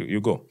 and you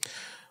go.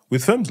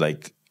 With firms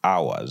like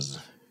ours,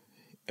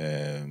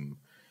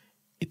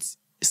 it's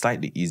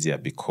slightly easier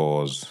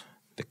because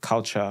the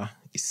culture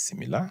is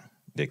similar.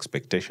 The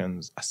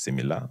expectations are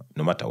similar,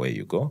 no matter where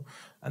you go,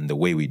 and the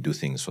way we do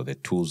things, so the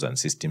tools and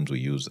systems we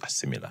use are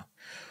similar.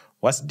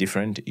 What's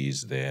different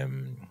is the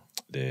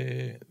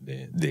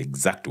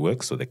exact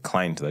work, so the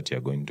client that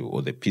you're going to,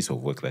 or the piece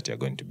of work that you're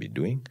going to be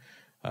doing,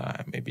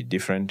 may be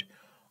different,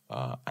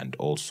 and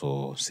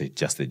also say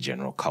just the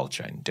general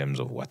culture in terms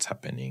of what's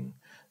happening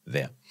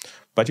there.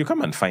 But you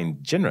come and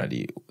find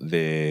generally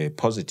the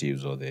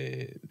positives or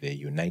the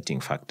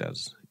uniting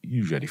factors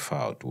usually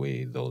far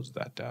outweigh those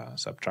that are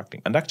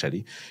subtracting. And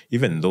actually,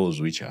 even those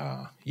which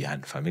you're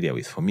unfamiliar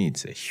with, for me,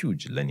 it's a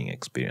huge learning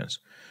experience.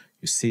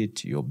 You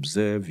sit, you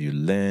observe, you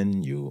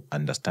learn, you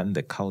understand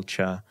the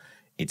culture.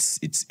 It's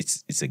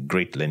a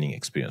great learning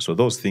experience. So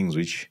those things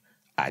which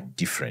are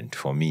different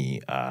for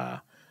me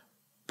are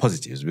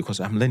positives because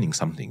I'm learning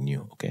something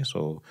new. Okay,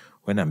 so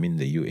when I'm in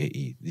the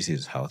UAE, this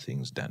is how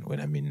things are done. When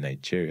I'm in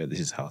Nigeria,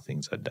 this is how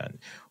things are done.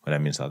 When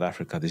I'm in South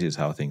Africa, this is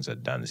how things are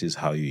done. This is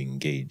how you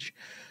engage.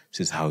 This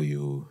is how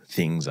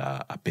things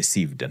are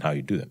perceived and how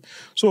you do them.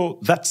 So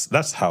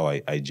that's how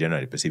I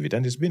generally perceive it,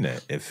 and it's been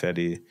a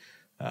fairly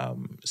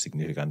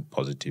significant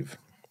positive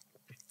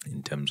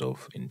in terms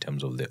of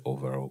the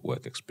overall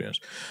work experience.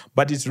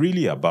 But it's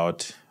really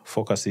about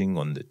focusing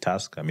on the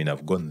task. I mean,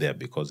 I've gone there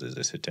because there's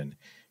a certain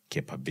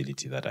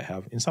capability that I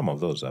have. In some of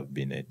those, I've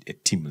been a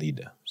team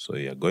leader. So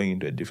you're going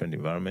into a different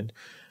environment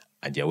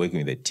and you're working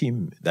with a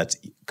team that's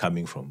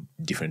coming from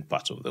different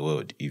parts of the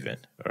world even,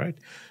 all right?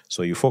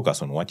 So you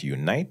focus on what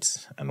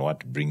unites and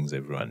what brings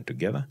everyone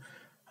together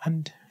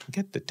and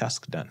get the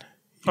task done.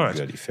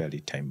 Usually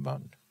fairly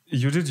time-bound.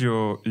 You did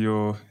your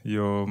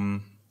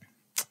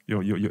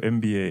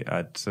MBA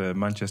at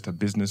Manchester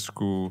Business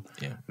School.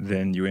 Yeah.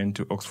 Then you went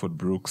to Oxford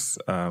Brookes.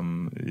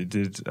 You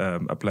did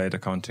applied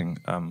accounting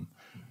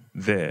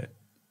there.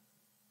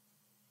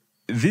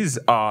 These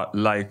are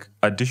like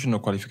additional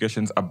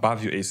qualifications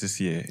above your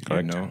ACCA,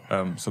 Correct. you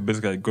know. So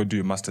basically, go do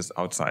your master's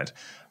outside.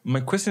 My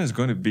question is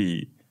going to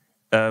be,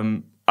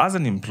 as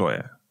an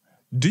employer,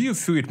 do you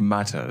feel it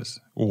matters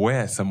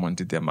where someone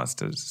did their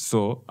master's?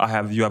 So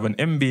you have an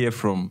MBA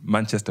from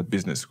Manchester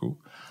Business School.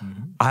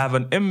 Mm-hmm. I have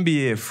an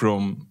MBA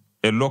from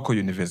a local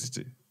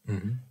university.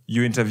 Mm-hmm.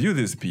 You interview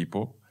these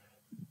people.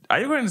 Are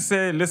you going to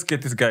say, let's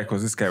get this guy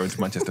because this guy went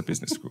to Manchester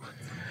Business School?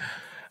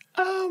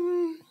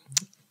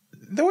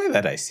 The way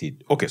that I see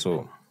it, okay,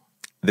 so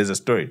there's a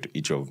story to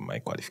each of my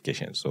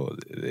qualifications. So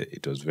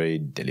it was very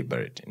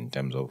deliberate in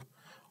terms of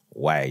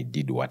why I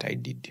did what I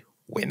did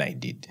when I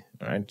did,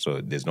 right?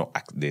 So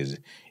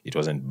it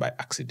wasn't by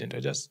accident. I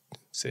just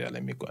say,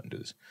 let me go and do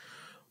this.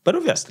 But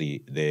obviously,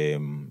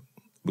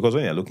 because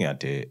when you're looking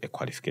at a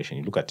qualification,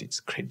 you look at its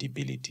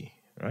credibility,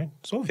 right?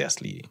 So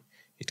obviously,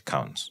 it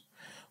counts.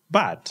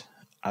 But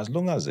as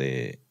long as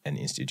an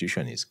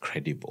institution is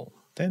credible,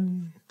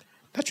 then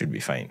that should be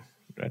fine.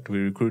 Right, we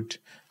recruit.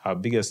 Our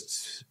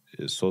biggest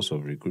source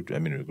of recruit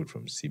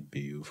from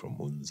CPU, from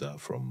UNZA,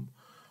 from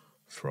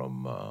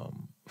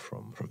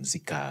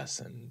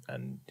ZCAS,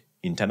 and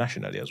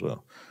internationally as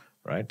well,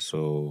 right?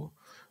 So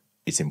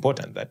it's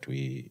important that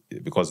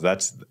because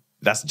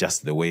that's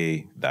just the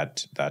way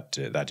that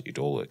it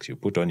all works. You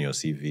put on your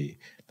CV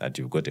that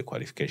you've got a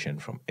qualification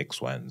from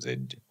X, Y, and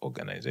Z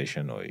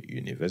organization or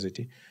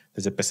university.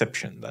 There's a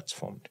perception that's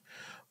formed,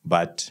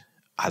 but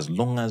as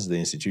long as the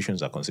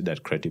institutions are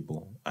considered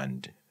credible,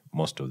 and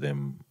most of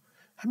them,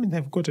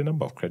 they've got a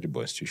number of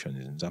credible institutions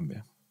in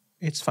Zambia,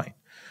 it's fine.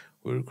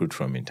 We recruit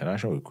from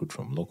international, we recruit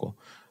from local.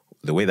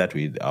 The way that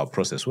our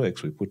process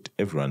works, we put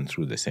everyone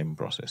through the same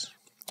process.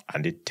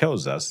 And it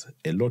tells us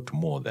a lot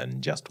more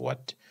than just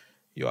what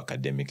your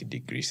academic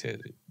degree says,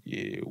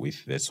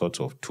 with the sorts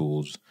of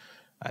tools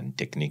and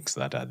techniques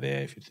that are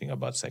there. If you think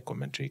about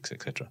psychometrics,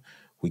 etc.,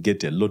 we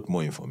get a lot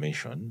more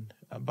information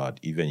about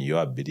even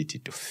your ability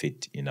to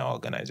fit in our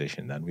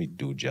organization than we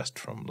do just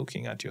from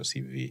looking at your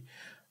CV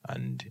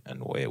and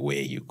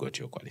where you got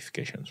your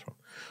qualifications from.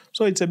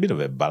 So it's a bit of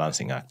a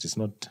balancing act. It's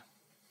not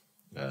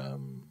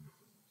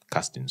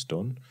cast in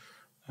stone.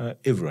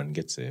 Everyone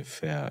gets a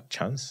fair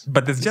chance.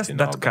 But there's just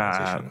that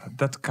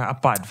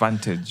upper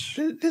advantage.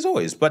 There's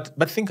always,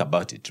 but think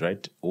about it,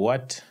 right?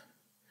 What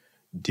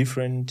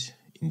different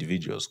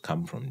individuals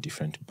come from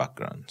different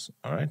backgrounds,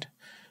 all right?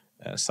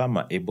 Some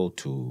are able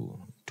to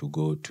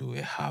go to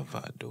a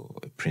Harvard or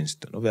a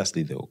Princeton.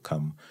 Obviously, they'll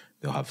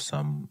have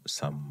some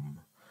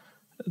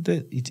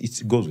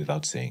It goes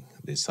without saying.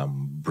 There's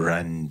some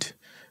brand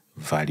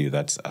value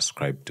that's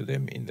ascribed to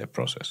them in the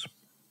process.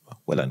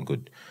 Well and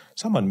good.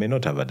 Someone may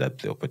not have had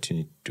the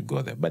opportunity to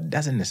go there, but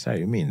doesn't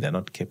necessarily mean they're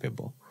not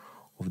capable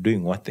of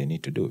doing what they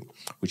need to do,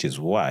 which is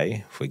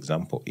why, for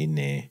example, in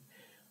a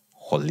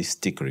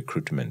holistic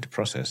recruitment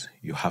process,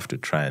 you have to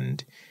try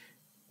and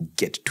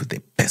get to the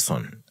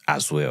person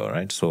as well,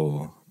 right?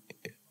 So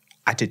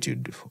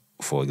attitude,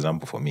 for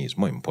example, for me is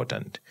more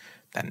important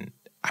than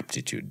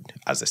aptitude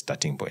as a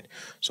starting point.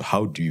 So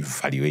how do you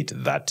evaluate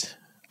that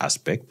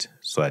aspect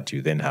so that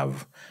you then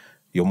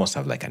you almost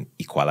have like an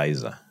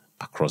equalizer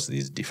across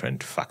these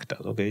different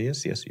factors? Okay,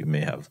 yes, you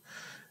may have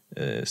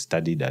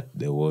studied at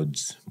the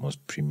world's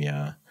most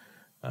premier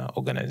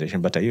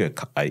organization, but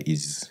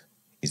is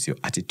your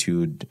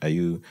attitude, are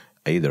you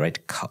the right,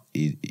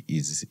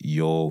 is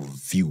your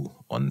view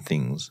on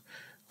things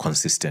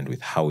consistent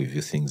with how we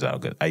view things? Are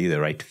you the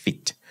right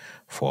fit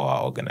for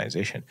our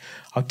organization?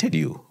 I'll tell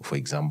you, for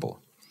example,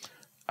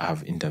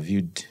 I've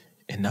interviewed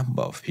a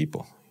number of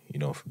people,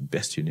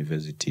 best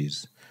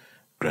universities,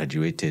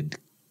 graduated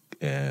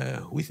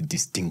with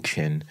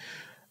distinction,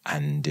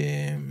 and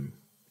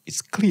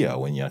it's clear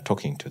when you're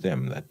talking to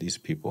them that these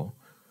people,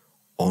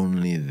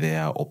 only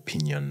their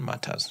opinion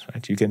matters,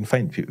 right? You can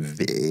find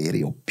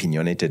very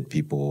opinionated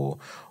people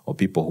or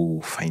people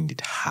who find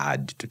it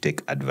hard to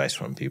take advice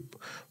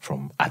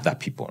from other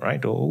people,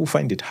 right? Or who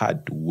find it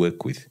hard to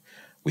work with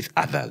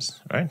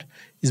others, right?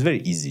 It's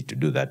very easy to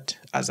do that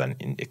as an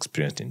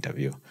experienced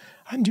interviewer.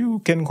 And you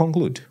can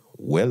conclude,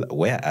 well,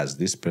 whereas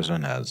this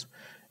person has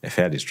a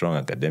fairly strong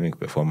academic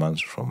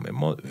performance from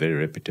a very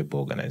reputable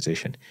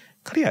organization,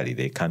 clearly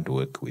they can't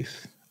work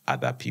with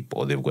other people,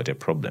 or they've got a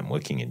problem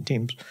working in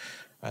teams.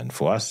 And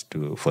for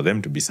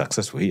them to be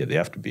successful here, they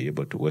have to be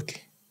able to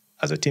work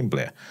as a team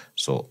player.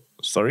 So,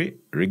 sorry,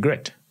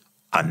 regret.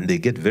 And they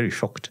get very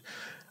shocked.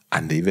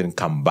 And they even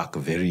come back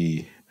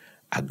very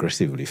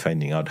aggressively,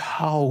 finding out,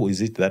 how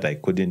is it that I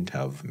couldn't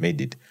have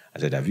made it? I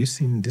said, have you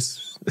seen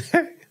this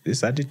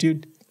this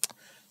attitude?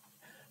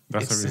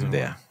 That's it's the reason in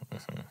there.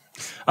 Mm-hmm.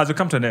 As we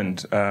come to an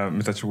end,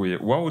 Mr.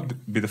 Chibuye, what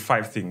would be the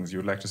 5 things you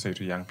would like to say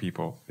to young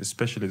people,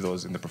 especially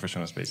those in the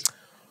professional space?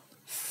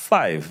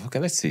 5. Okay,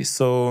 let's see.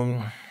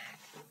 So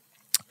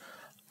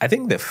I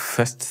think the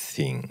first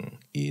thing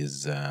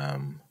is,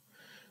 so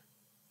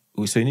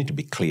you need to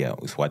be clear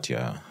with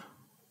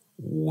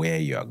where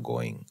you are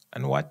going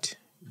and what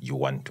you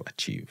want to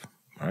achieve,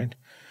 right?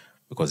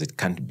 Because it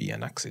can't be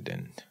an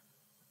accident.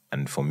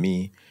 And for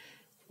me,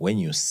 when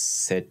you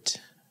set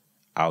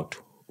out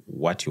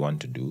what you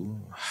want to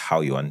do,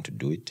 how you want to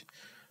do it,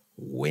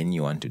 when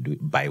you want to do it,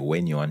 by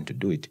when you want to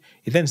do it,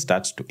 it then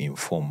starts to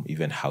inform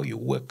even how you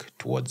work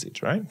towards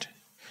it, right?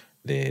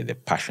 The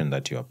passion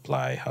that you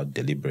apply, how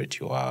deliberate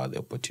you are, the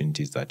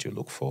opportunities that you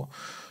look for.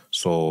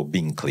 So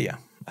being clear,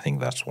 I think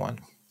that's one.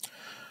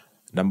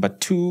 Number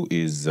 2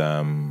 is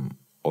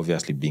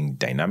obviously being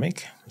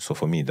dynamic. So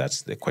for me,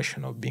 that's the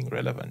question of being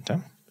relevant.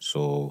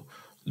 So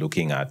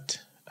looking at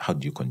how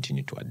do you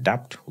continue to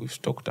adapt?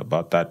 We've talked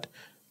about that.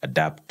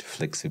 Adapt,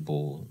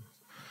 flexible.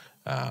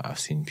 I've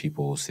seen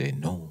people say,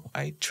 no,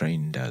 I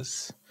trained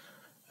as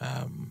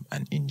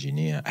an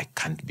engineer. I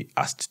can't be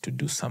asked to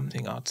do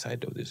something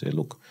outside of this. Say,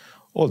 look,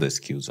 all the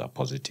skills are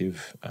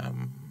positive.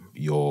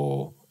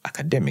 Your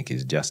academic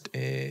is just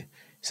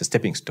it's a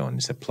stepping stone.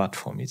 It's a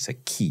platform. It's a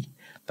key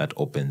that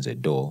opens a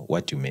door.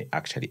 What you may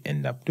actually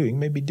end up doing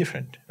may be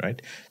different, right?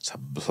 It's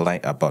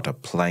about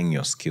applying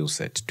your skill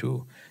set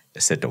to a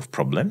set of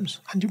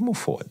problems and you move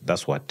forward.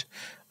 That's what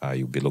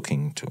you'll be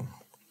looking to.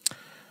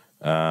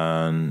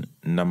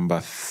 Number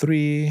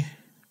 3,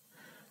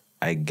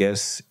 I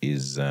guess,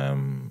 is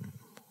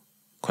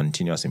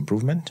continuous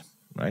improvement,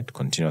 right?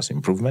 Continuous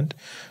improvement.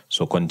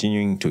 So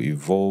continuing to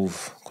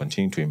evolve,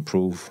 continuing to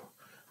improve.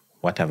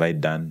 What have I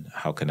done?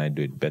 How can I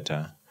do it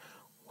better?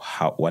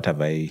 What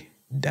have I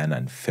done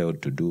and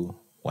failed to do?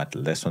 What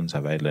lessons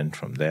have I learned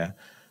from there?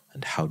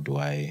 And how do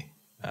I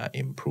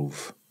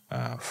improve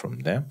from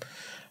there?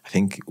 I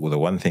think the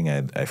one thing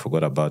I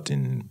forgot about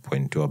in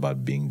point 2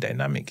 about being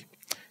dynamic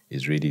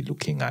is really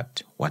looking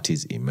at what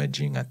is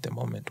emerging at the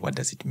moment. What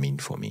does it mean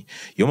for me?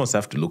 You almost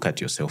have to look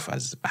at yourself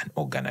as an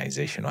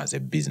organization or as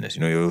a business.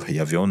 You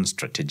have your own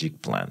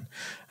strategic plan.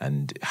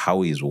 And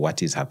how is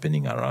what is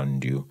happening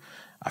around you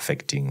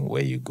affecting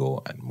where you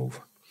go and move?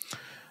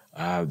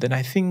 Then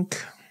I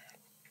think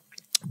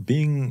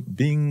being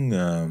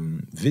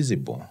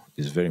visible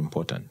is very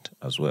important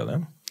as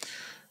well.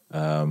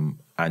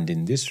 And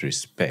in this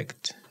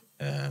respect,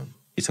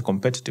 it's a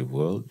competitive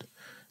world.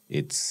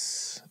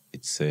 It's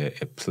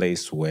a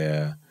place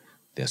where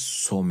there's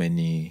so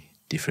many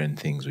different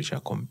things which are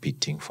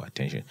competing for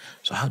attention.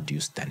 So how do you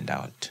stand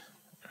out,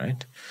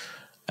 right?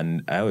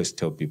 And I always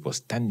tell people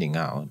standing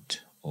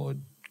out or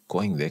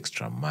going the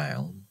extra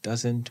mile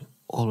doesn't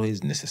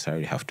always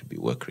necessarily have to be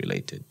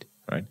work-related,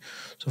 right?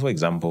 So, for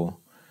example,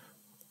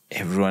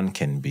 everyone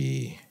can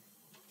be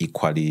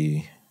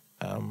equally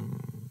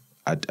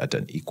at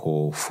an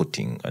equal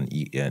footing, an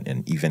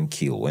even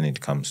keel when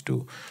it comes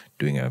to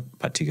doing a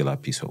particular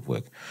piece of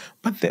work.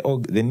 But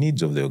the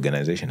needs of the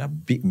organization are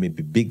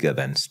maybe bigger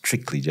than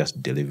strictly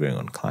just delivering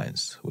on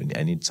clients.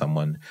 I need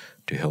someone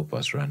to help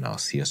us run our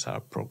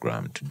CSR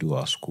program, to do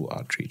our school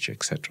outreach,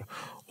 etc.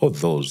 All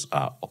those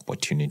are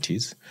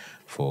opportunities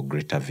for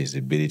greater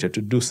visibility,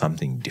 to do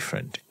something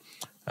different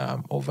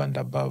over and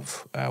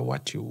above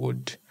what you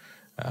would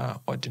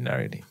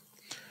ordinarily.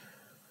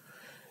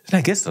 And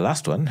I guess the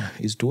last one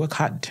is to work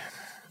hard,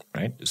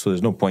 right? So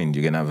there's no point.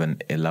 You can have an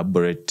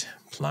elaborate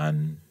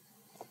plan.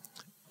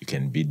 You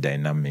can be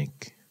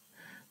dynamic,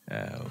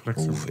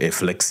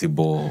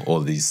 flexible,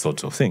 all these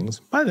sorts of things.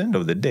 By the end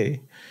of the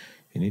day,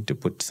 you need to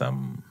put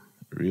some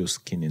real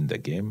skin in the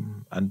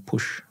game and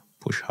push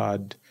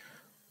hard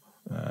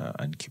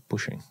and keep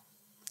pushing.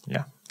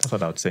 Yeah, that's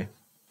what I would say.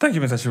 Thank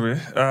you, Mr. Chibuye.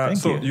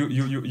 Thank you.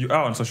 You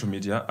are on social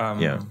media.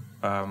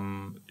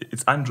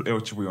 It's Andrew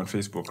L. Chibuye on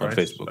Facebook, right? On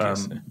Facebook,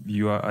 yes.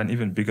 You are an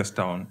even bigger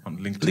star on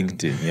LinkedIn.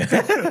 LinkedIn,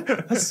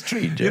 yeah. That's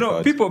strange.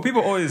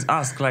 People always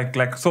ask,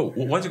 like, so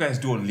what do you guys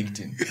do on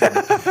LinkedIn?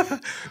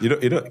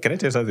 Can I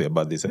tell you something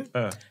about this?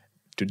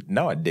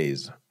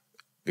 Nowadays,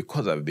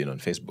 because I've been on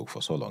Facebook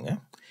for so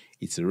long,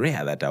 it's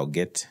rare that I'll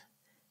get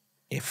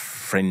a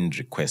friend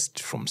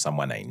request from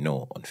someone I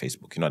know on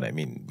Facebook. You know what I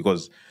mean?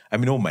 Because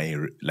all my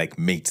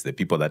mates, the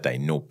people that I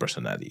know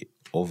personally,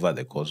 over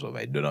the course of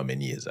I don't know how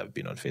many years I've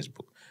been on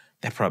Facebook,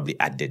 they're probably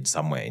added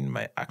somewhere in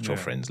my actual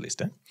friends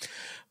list.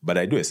 But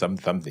I do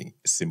something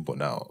simple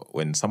now.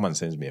 When someone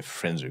sends me a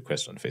friend's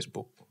request on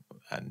Facebook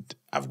and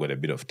I've got a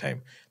bit of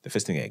time, the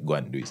first thing I go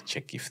and do is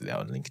check if they're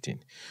on LinkedIn.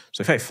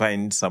 So if I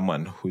find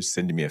someone who's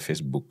sending me a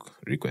Facebook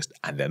request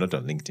and they're not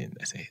on LinkedIn,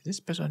 I say, this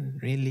person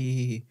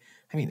really...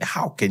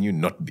 how can you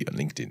not be on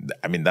LinkedIn?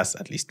 That's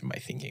at least my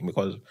thinking,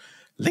 because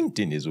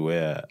LinkedIn is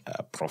where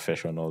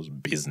professionals,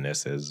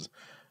 businesses,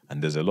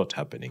 and there's a lot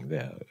happening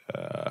there,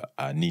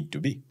 need to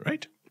be,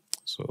 right?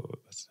 So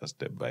that's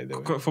by the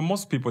way. For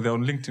most people, they're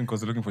on LinkedIn because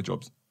they're looking for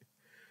jobs.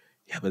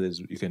 Yeah, but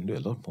you can do a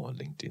lot more on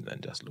LinkedIn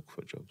than just look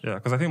for jobs. Yeah,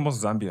 because I think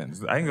most Zambians,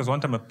 there's one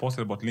time I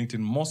posted about LinkedIn,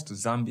 most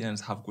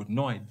Zambians have got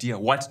no idea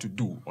what to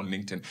do on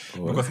LinkedIn.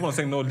 Because people are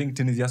saying, no,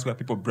 LinkedIn is just where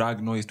people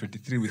brag, no, he's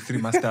 23 with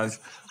 3 masters,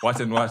 what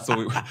and what.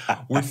 So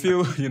we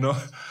feel,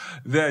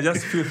 they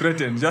just feel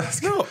threatened.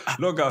 Just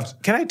log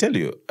out. Can I tell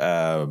you,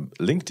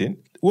 LinkedIn,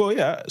 well,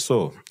 yeah,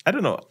 so I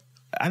don't know.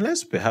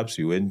 Unless perhaps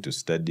you went to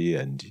study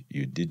and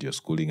you did your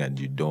schooling and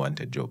you don't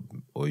want a job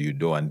or you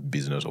don't want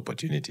business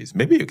opportunities,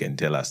 maybe you can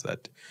tell us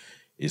that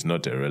it's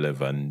not a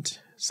relevant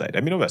site.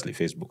 Obviously,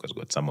 Facebook has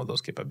got some of those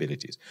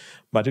capabilities.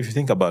 But if you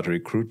think about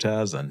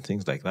recruiters and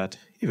things like that,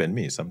 even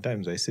me,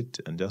 sometimes I sit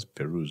and just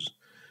peruse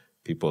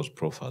people's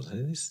profiles.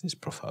 This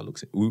profile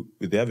looks...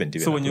 They haven't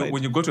even applied. So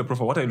when you go to a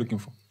profile, what are you looking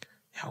for?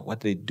 Yeah, what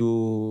they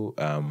do.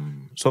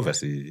 So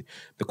obviously,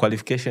 the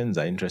qualifications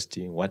are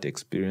interesting, what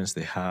experience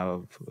they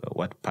have,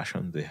 what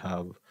passion they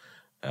have.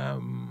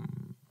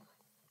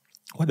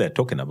 What they're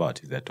talking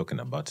about is they're talking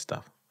about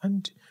stuff.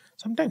 And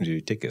sometimes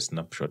you take a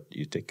snapshot,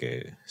 you take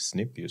a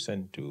snip, you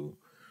send to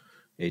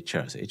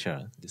HR, say,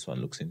 HR, this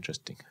one looks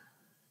interesting.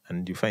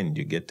 And you find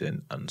you get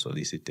an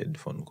unsolicited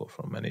phone call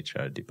from an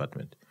HR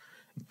department.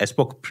 I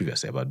spoke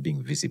previously about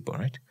being visible,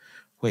 right?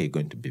 Where are you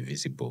going to be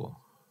visible?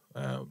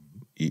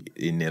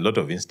 In a lot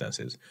of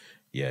instances,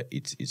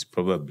 it's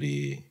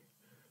probably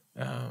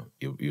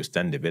you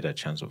stand a better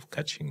chance of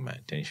catching my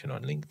attention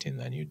on LinkedIn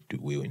than you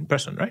will in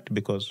person, right?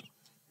 Because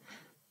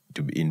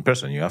to be in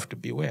person, you have to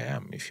be where I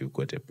am. If you've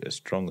got a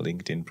strong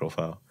LinkedIn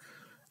profile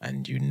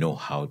and you know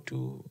how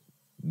to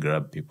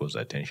grab people's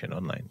attention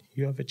online,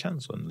 you have a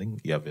chance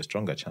you have a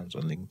stronger chance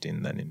on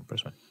LinkedIn than in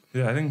person.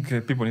 Yeah, I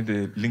think people need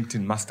a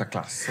LinkedIn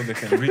masterclass so they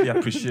can really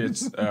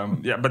appreciate.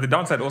 But the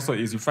downside also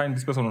is you find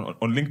this person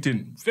on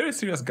LinkedIn, very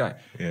serious guy.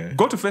 Yeah.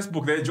 Go to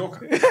Facebook, they're a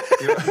joker.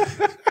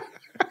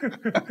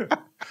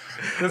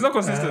 There's no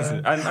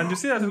consistency, and you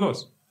see that a lot.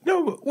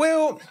 No,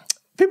 well,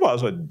 people are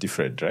also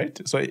different, right?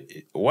 So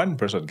one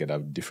person can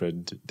have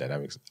different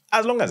dynamics.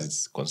 As long as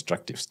it's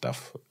constructive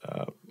stuff,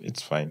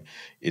 it's fine.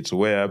 It's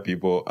where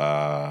people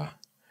are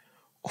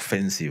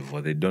offensive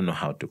or they don't know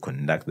how to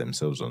conduct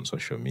themselves on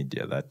social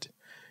media that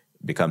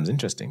becomes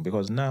interesting,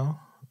 because now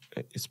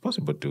it's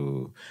possible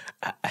to...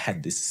 I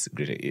had this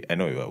great... I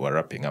know we're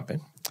wrapping up, I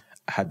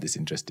had this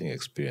interesting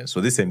experience.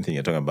 So this same thing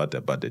you're talking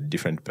about a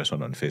different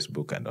person on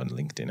Facebook and on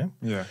LinkedIn.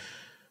 Yeah.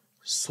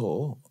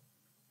 So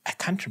I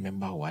can't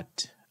remember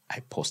what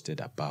I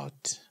posted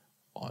about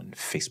on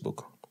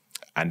Facebook,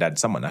 and had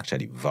someone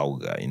actually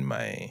vulgar in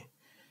my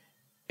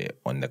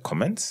on the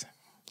comments,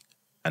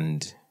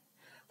 and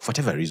for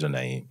whatever reason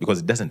because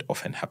it doesn't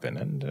often happen,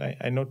 and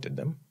I noted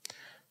them.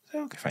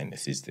 So okay, fine,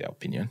 this is their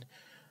opinion.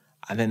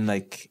 And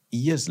then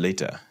years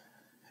later,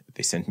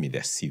 they sent me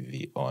their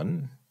CV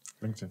on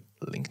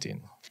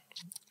LinkedIn.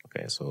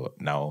 Okay, so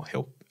now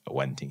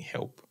wanting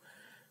help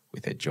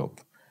with a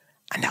job,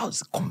 and I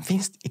was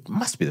convinced it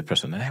must be the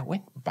person, and I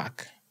went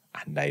back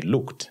and I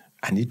looked,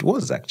 and it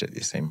was actually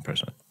the same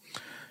person.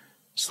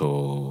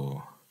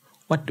 So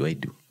what do I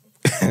do?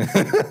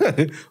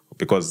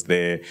 because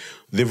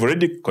they've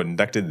already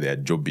conducted their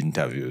job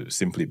interview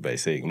simply by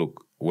saying,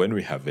 look, when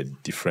we have a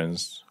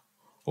difference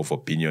of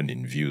opinion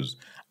in views,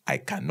 I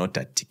cannot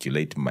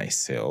articulate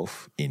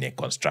myself in a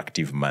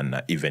constructive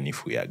manner, even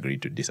if we agree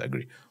to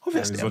disagree.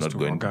 Obviously, I'm not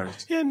going to.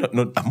 Yeah,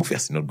 I'm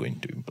obviously not going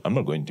to. I'm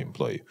not going to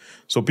employ you.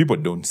 So people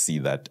don't see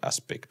that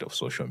aspect of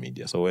social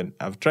media. So when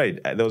I've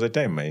tried, there was a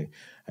time I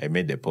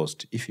made a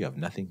post: if you have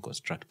nothing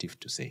constructive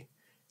to say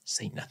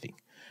nothing.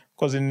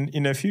 Because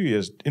in a few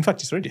years, in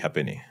fact, it's already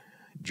happening.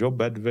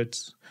 Job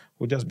adverts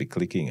will just be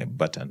clicking a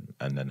button,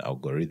 and an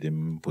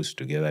algorithm puts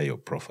together your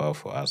profile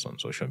for us on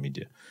social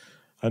media.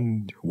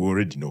 And we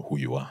already know who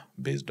you are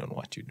based on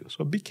what you do.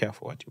 So be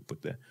careful what you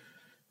put there.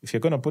 If you're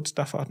going to put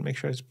stuff out, make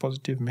sure it's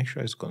positive, make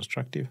sure it's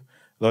constructive.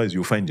 Otherwise,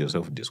 you'll find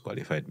yourself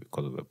disqualified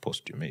because of a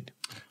post you made.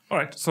 All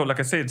right. So like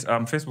I said,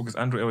 Facebook is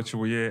Andrew L.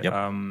 Chibuye.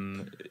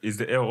 Yep. Is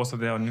the L also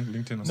there on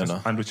LinkedIn? Or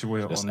No. Andrew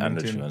Chibuye Just on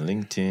Andrew LinkedIn? Chibuye on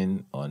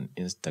LinkedIn, on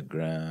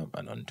Instagram,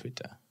 and on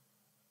Twitter.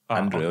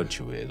 Andrew L.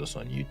 Chibuye is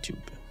also on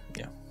YouTube.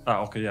 Yeah.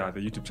 Okay. Yeah,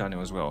 the YouTube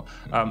channel as well.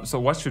 So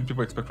what should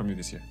people expect from you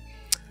this year?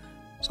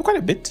 So quite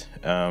a bit.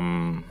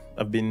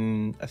 I've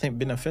been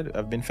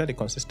fairly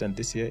consistent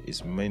this year.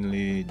 It's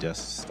mainly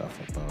just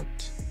stuff about,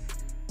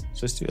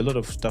 so it's a lot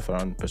of stuff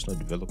around personal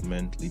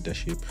development,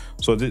 leadership.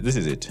 So this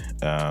is it.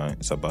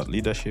 It's about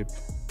leadership,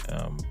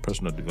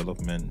 personal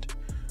development,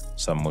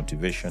 some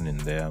motivation in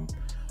there.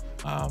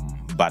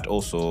 But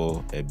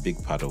also a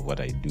big part of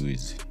what I do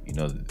is,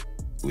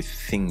 with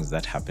things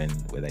that happen,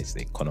 whether it's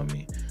the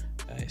economy,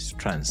 is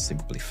try and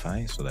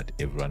simplify so that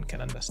everyone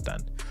can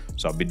understand.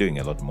 So I'll be doing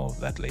a lot more of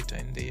that later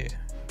in the year.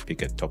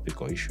 Pick a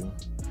topic or issue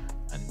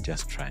and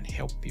just try and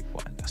help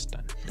people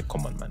understand, the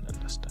common man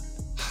understand.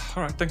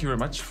 All right. Thank you very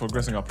much for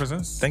gracing our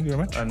presence. Thank you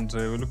very much. And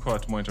we look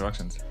forward to more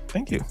interactions.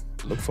 Thank you.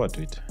 Look forward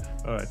to it.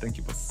 All right. Thank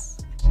you, boss.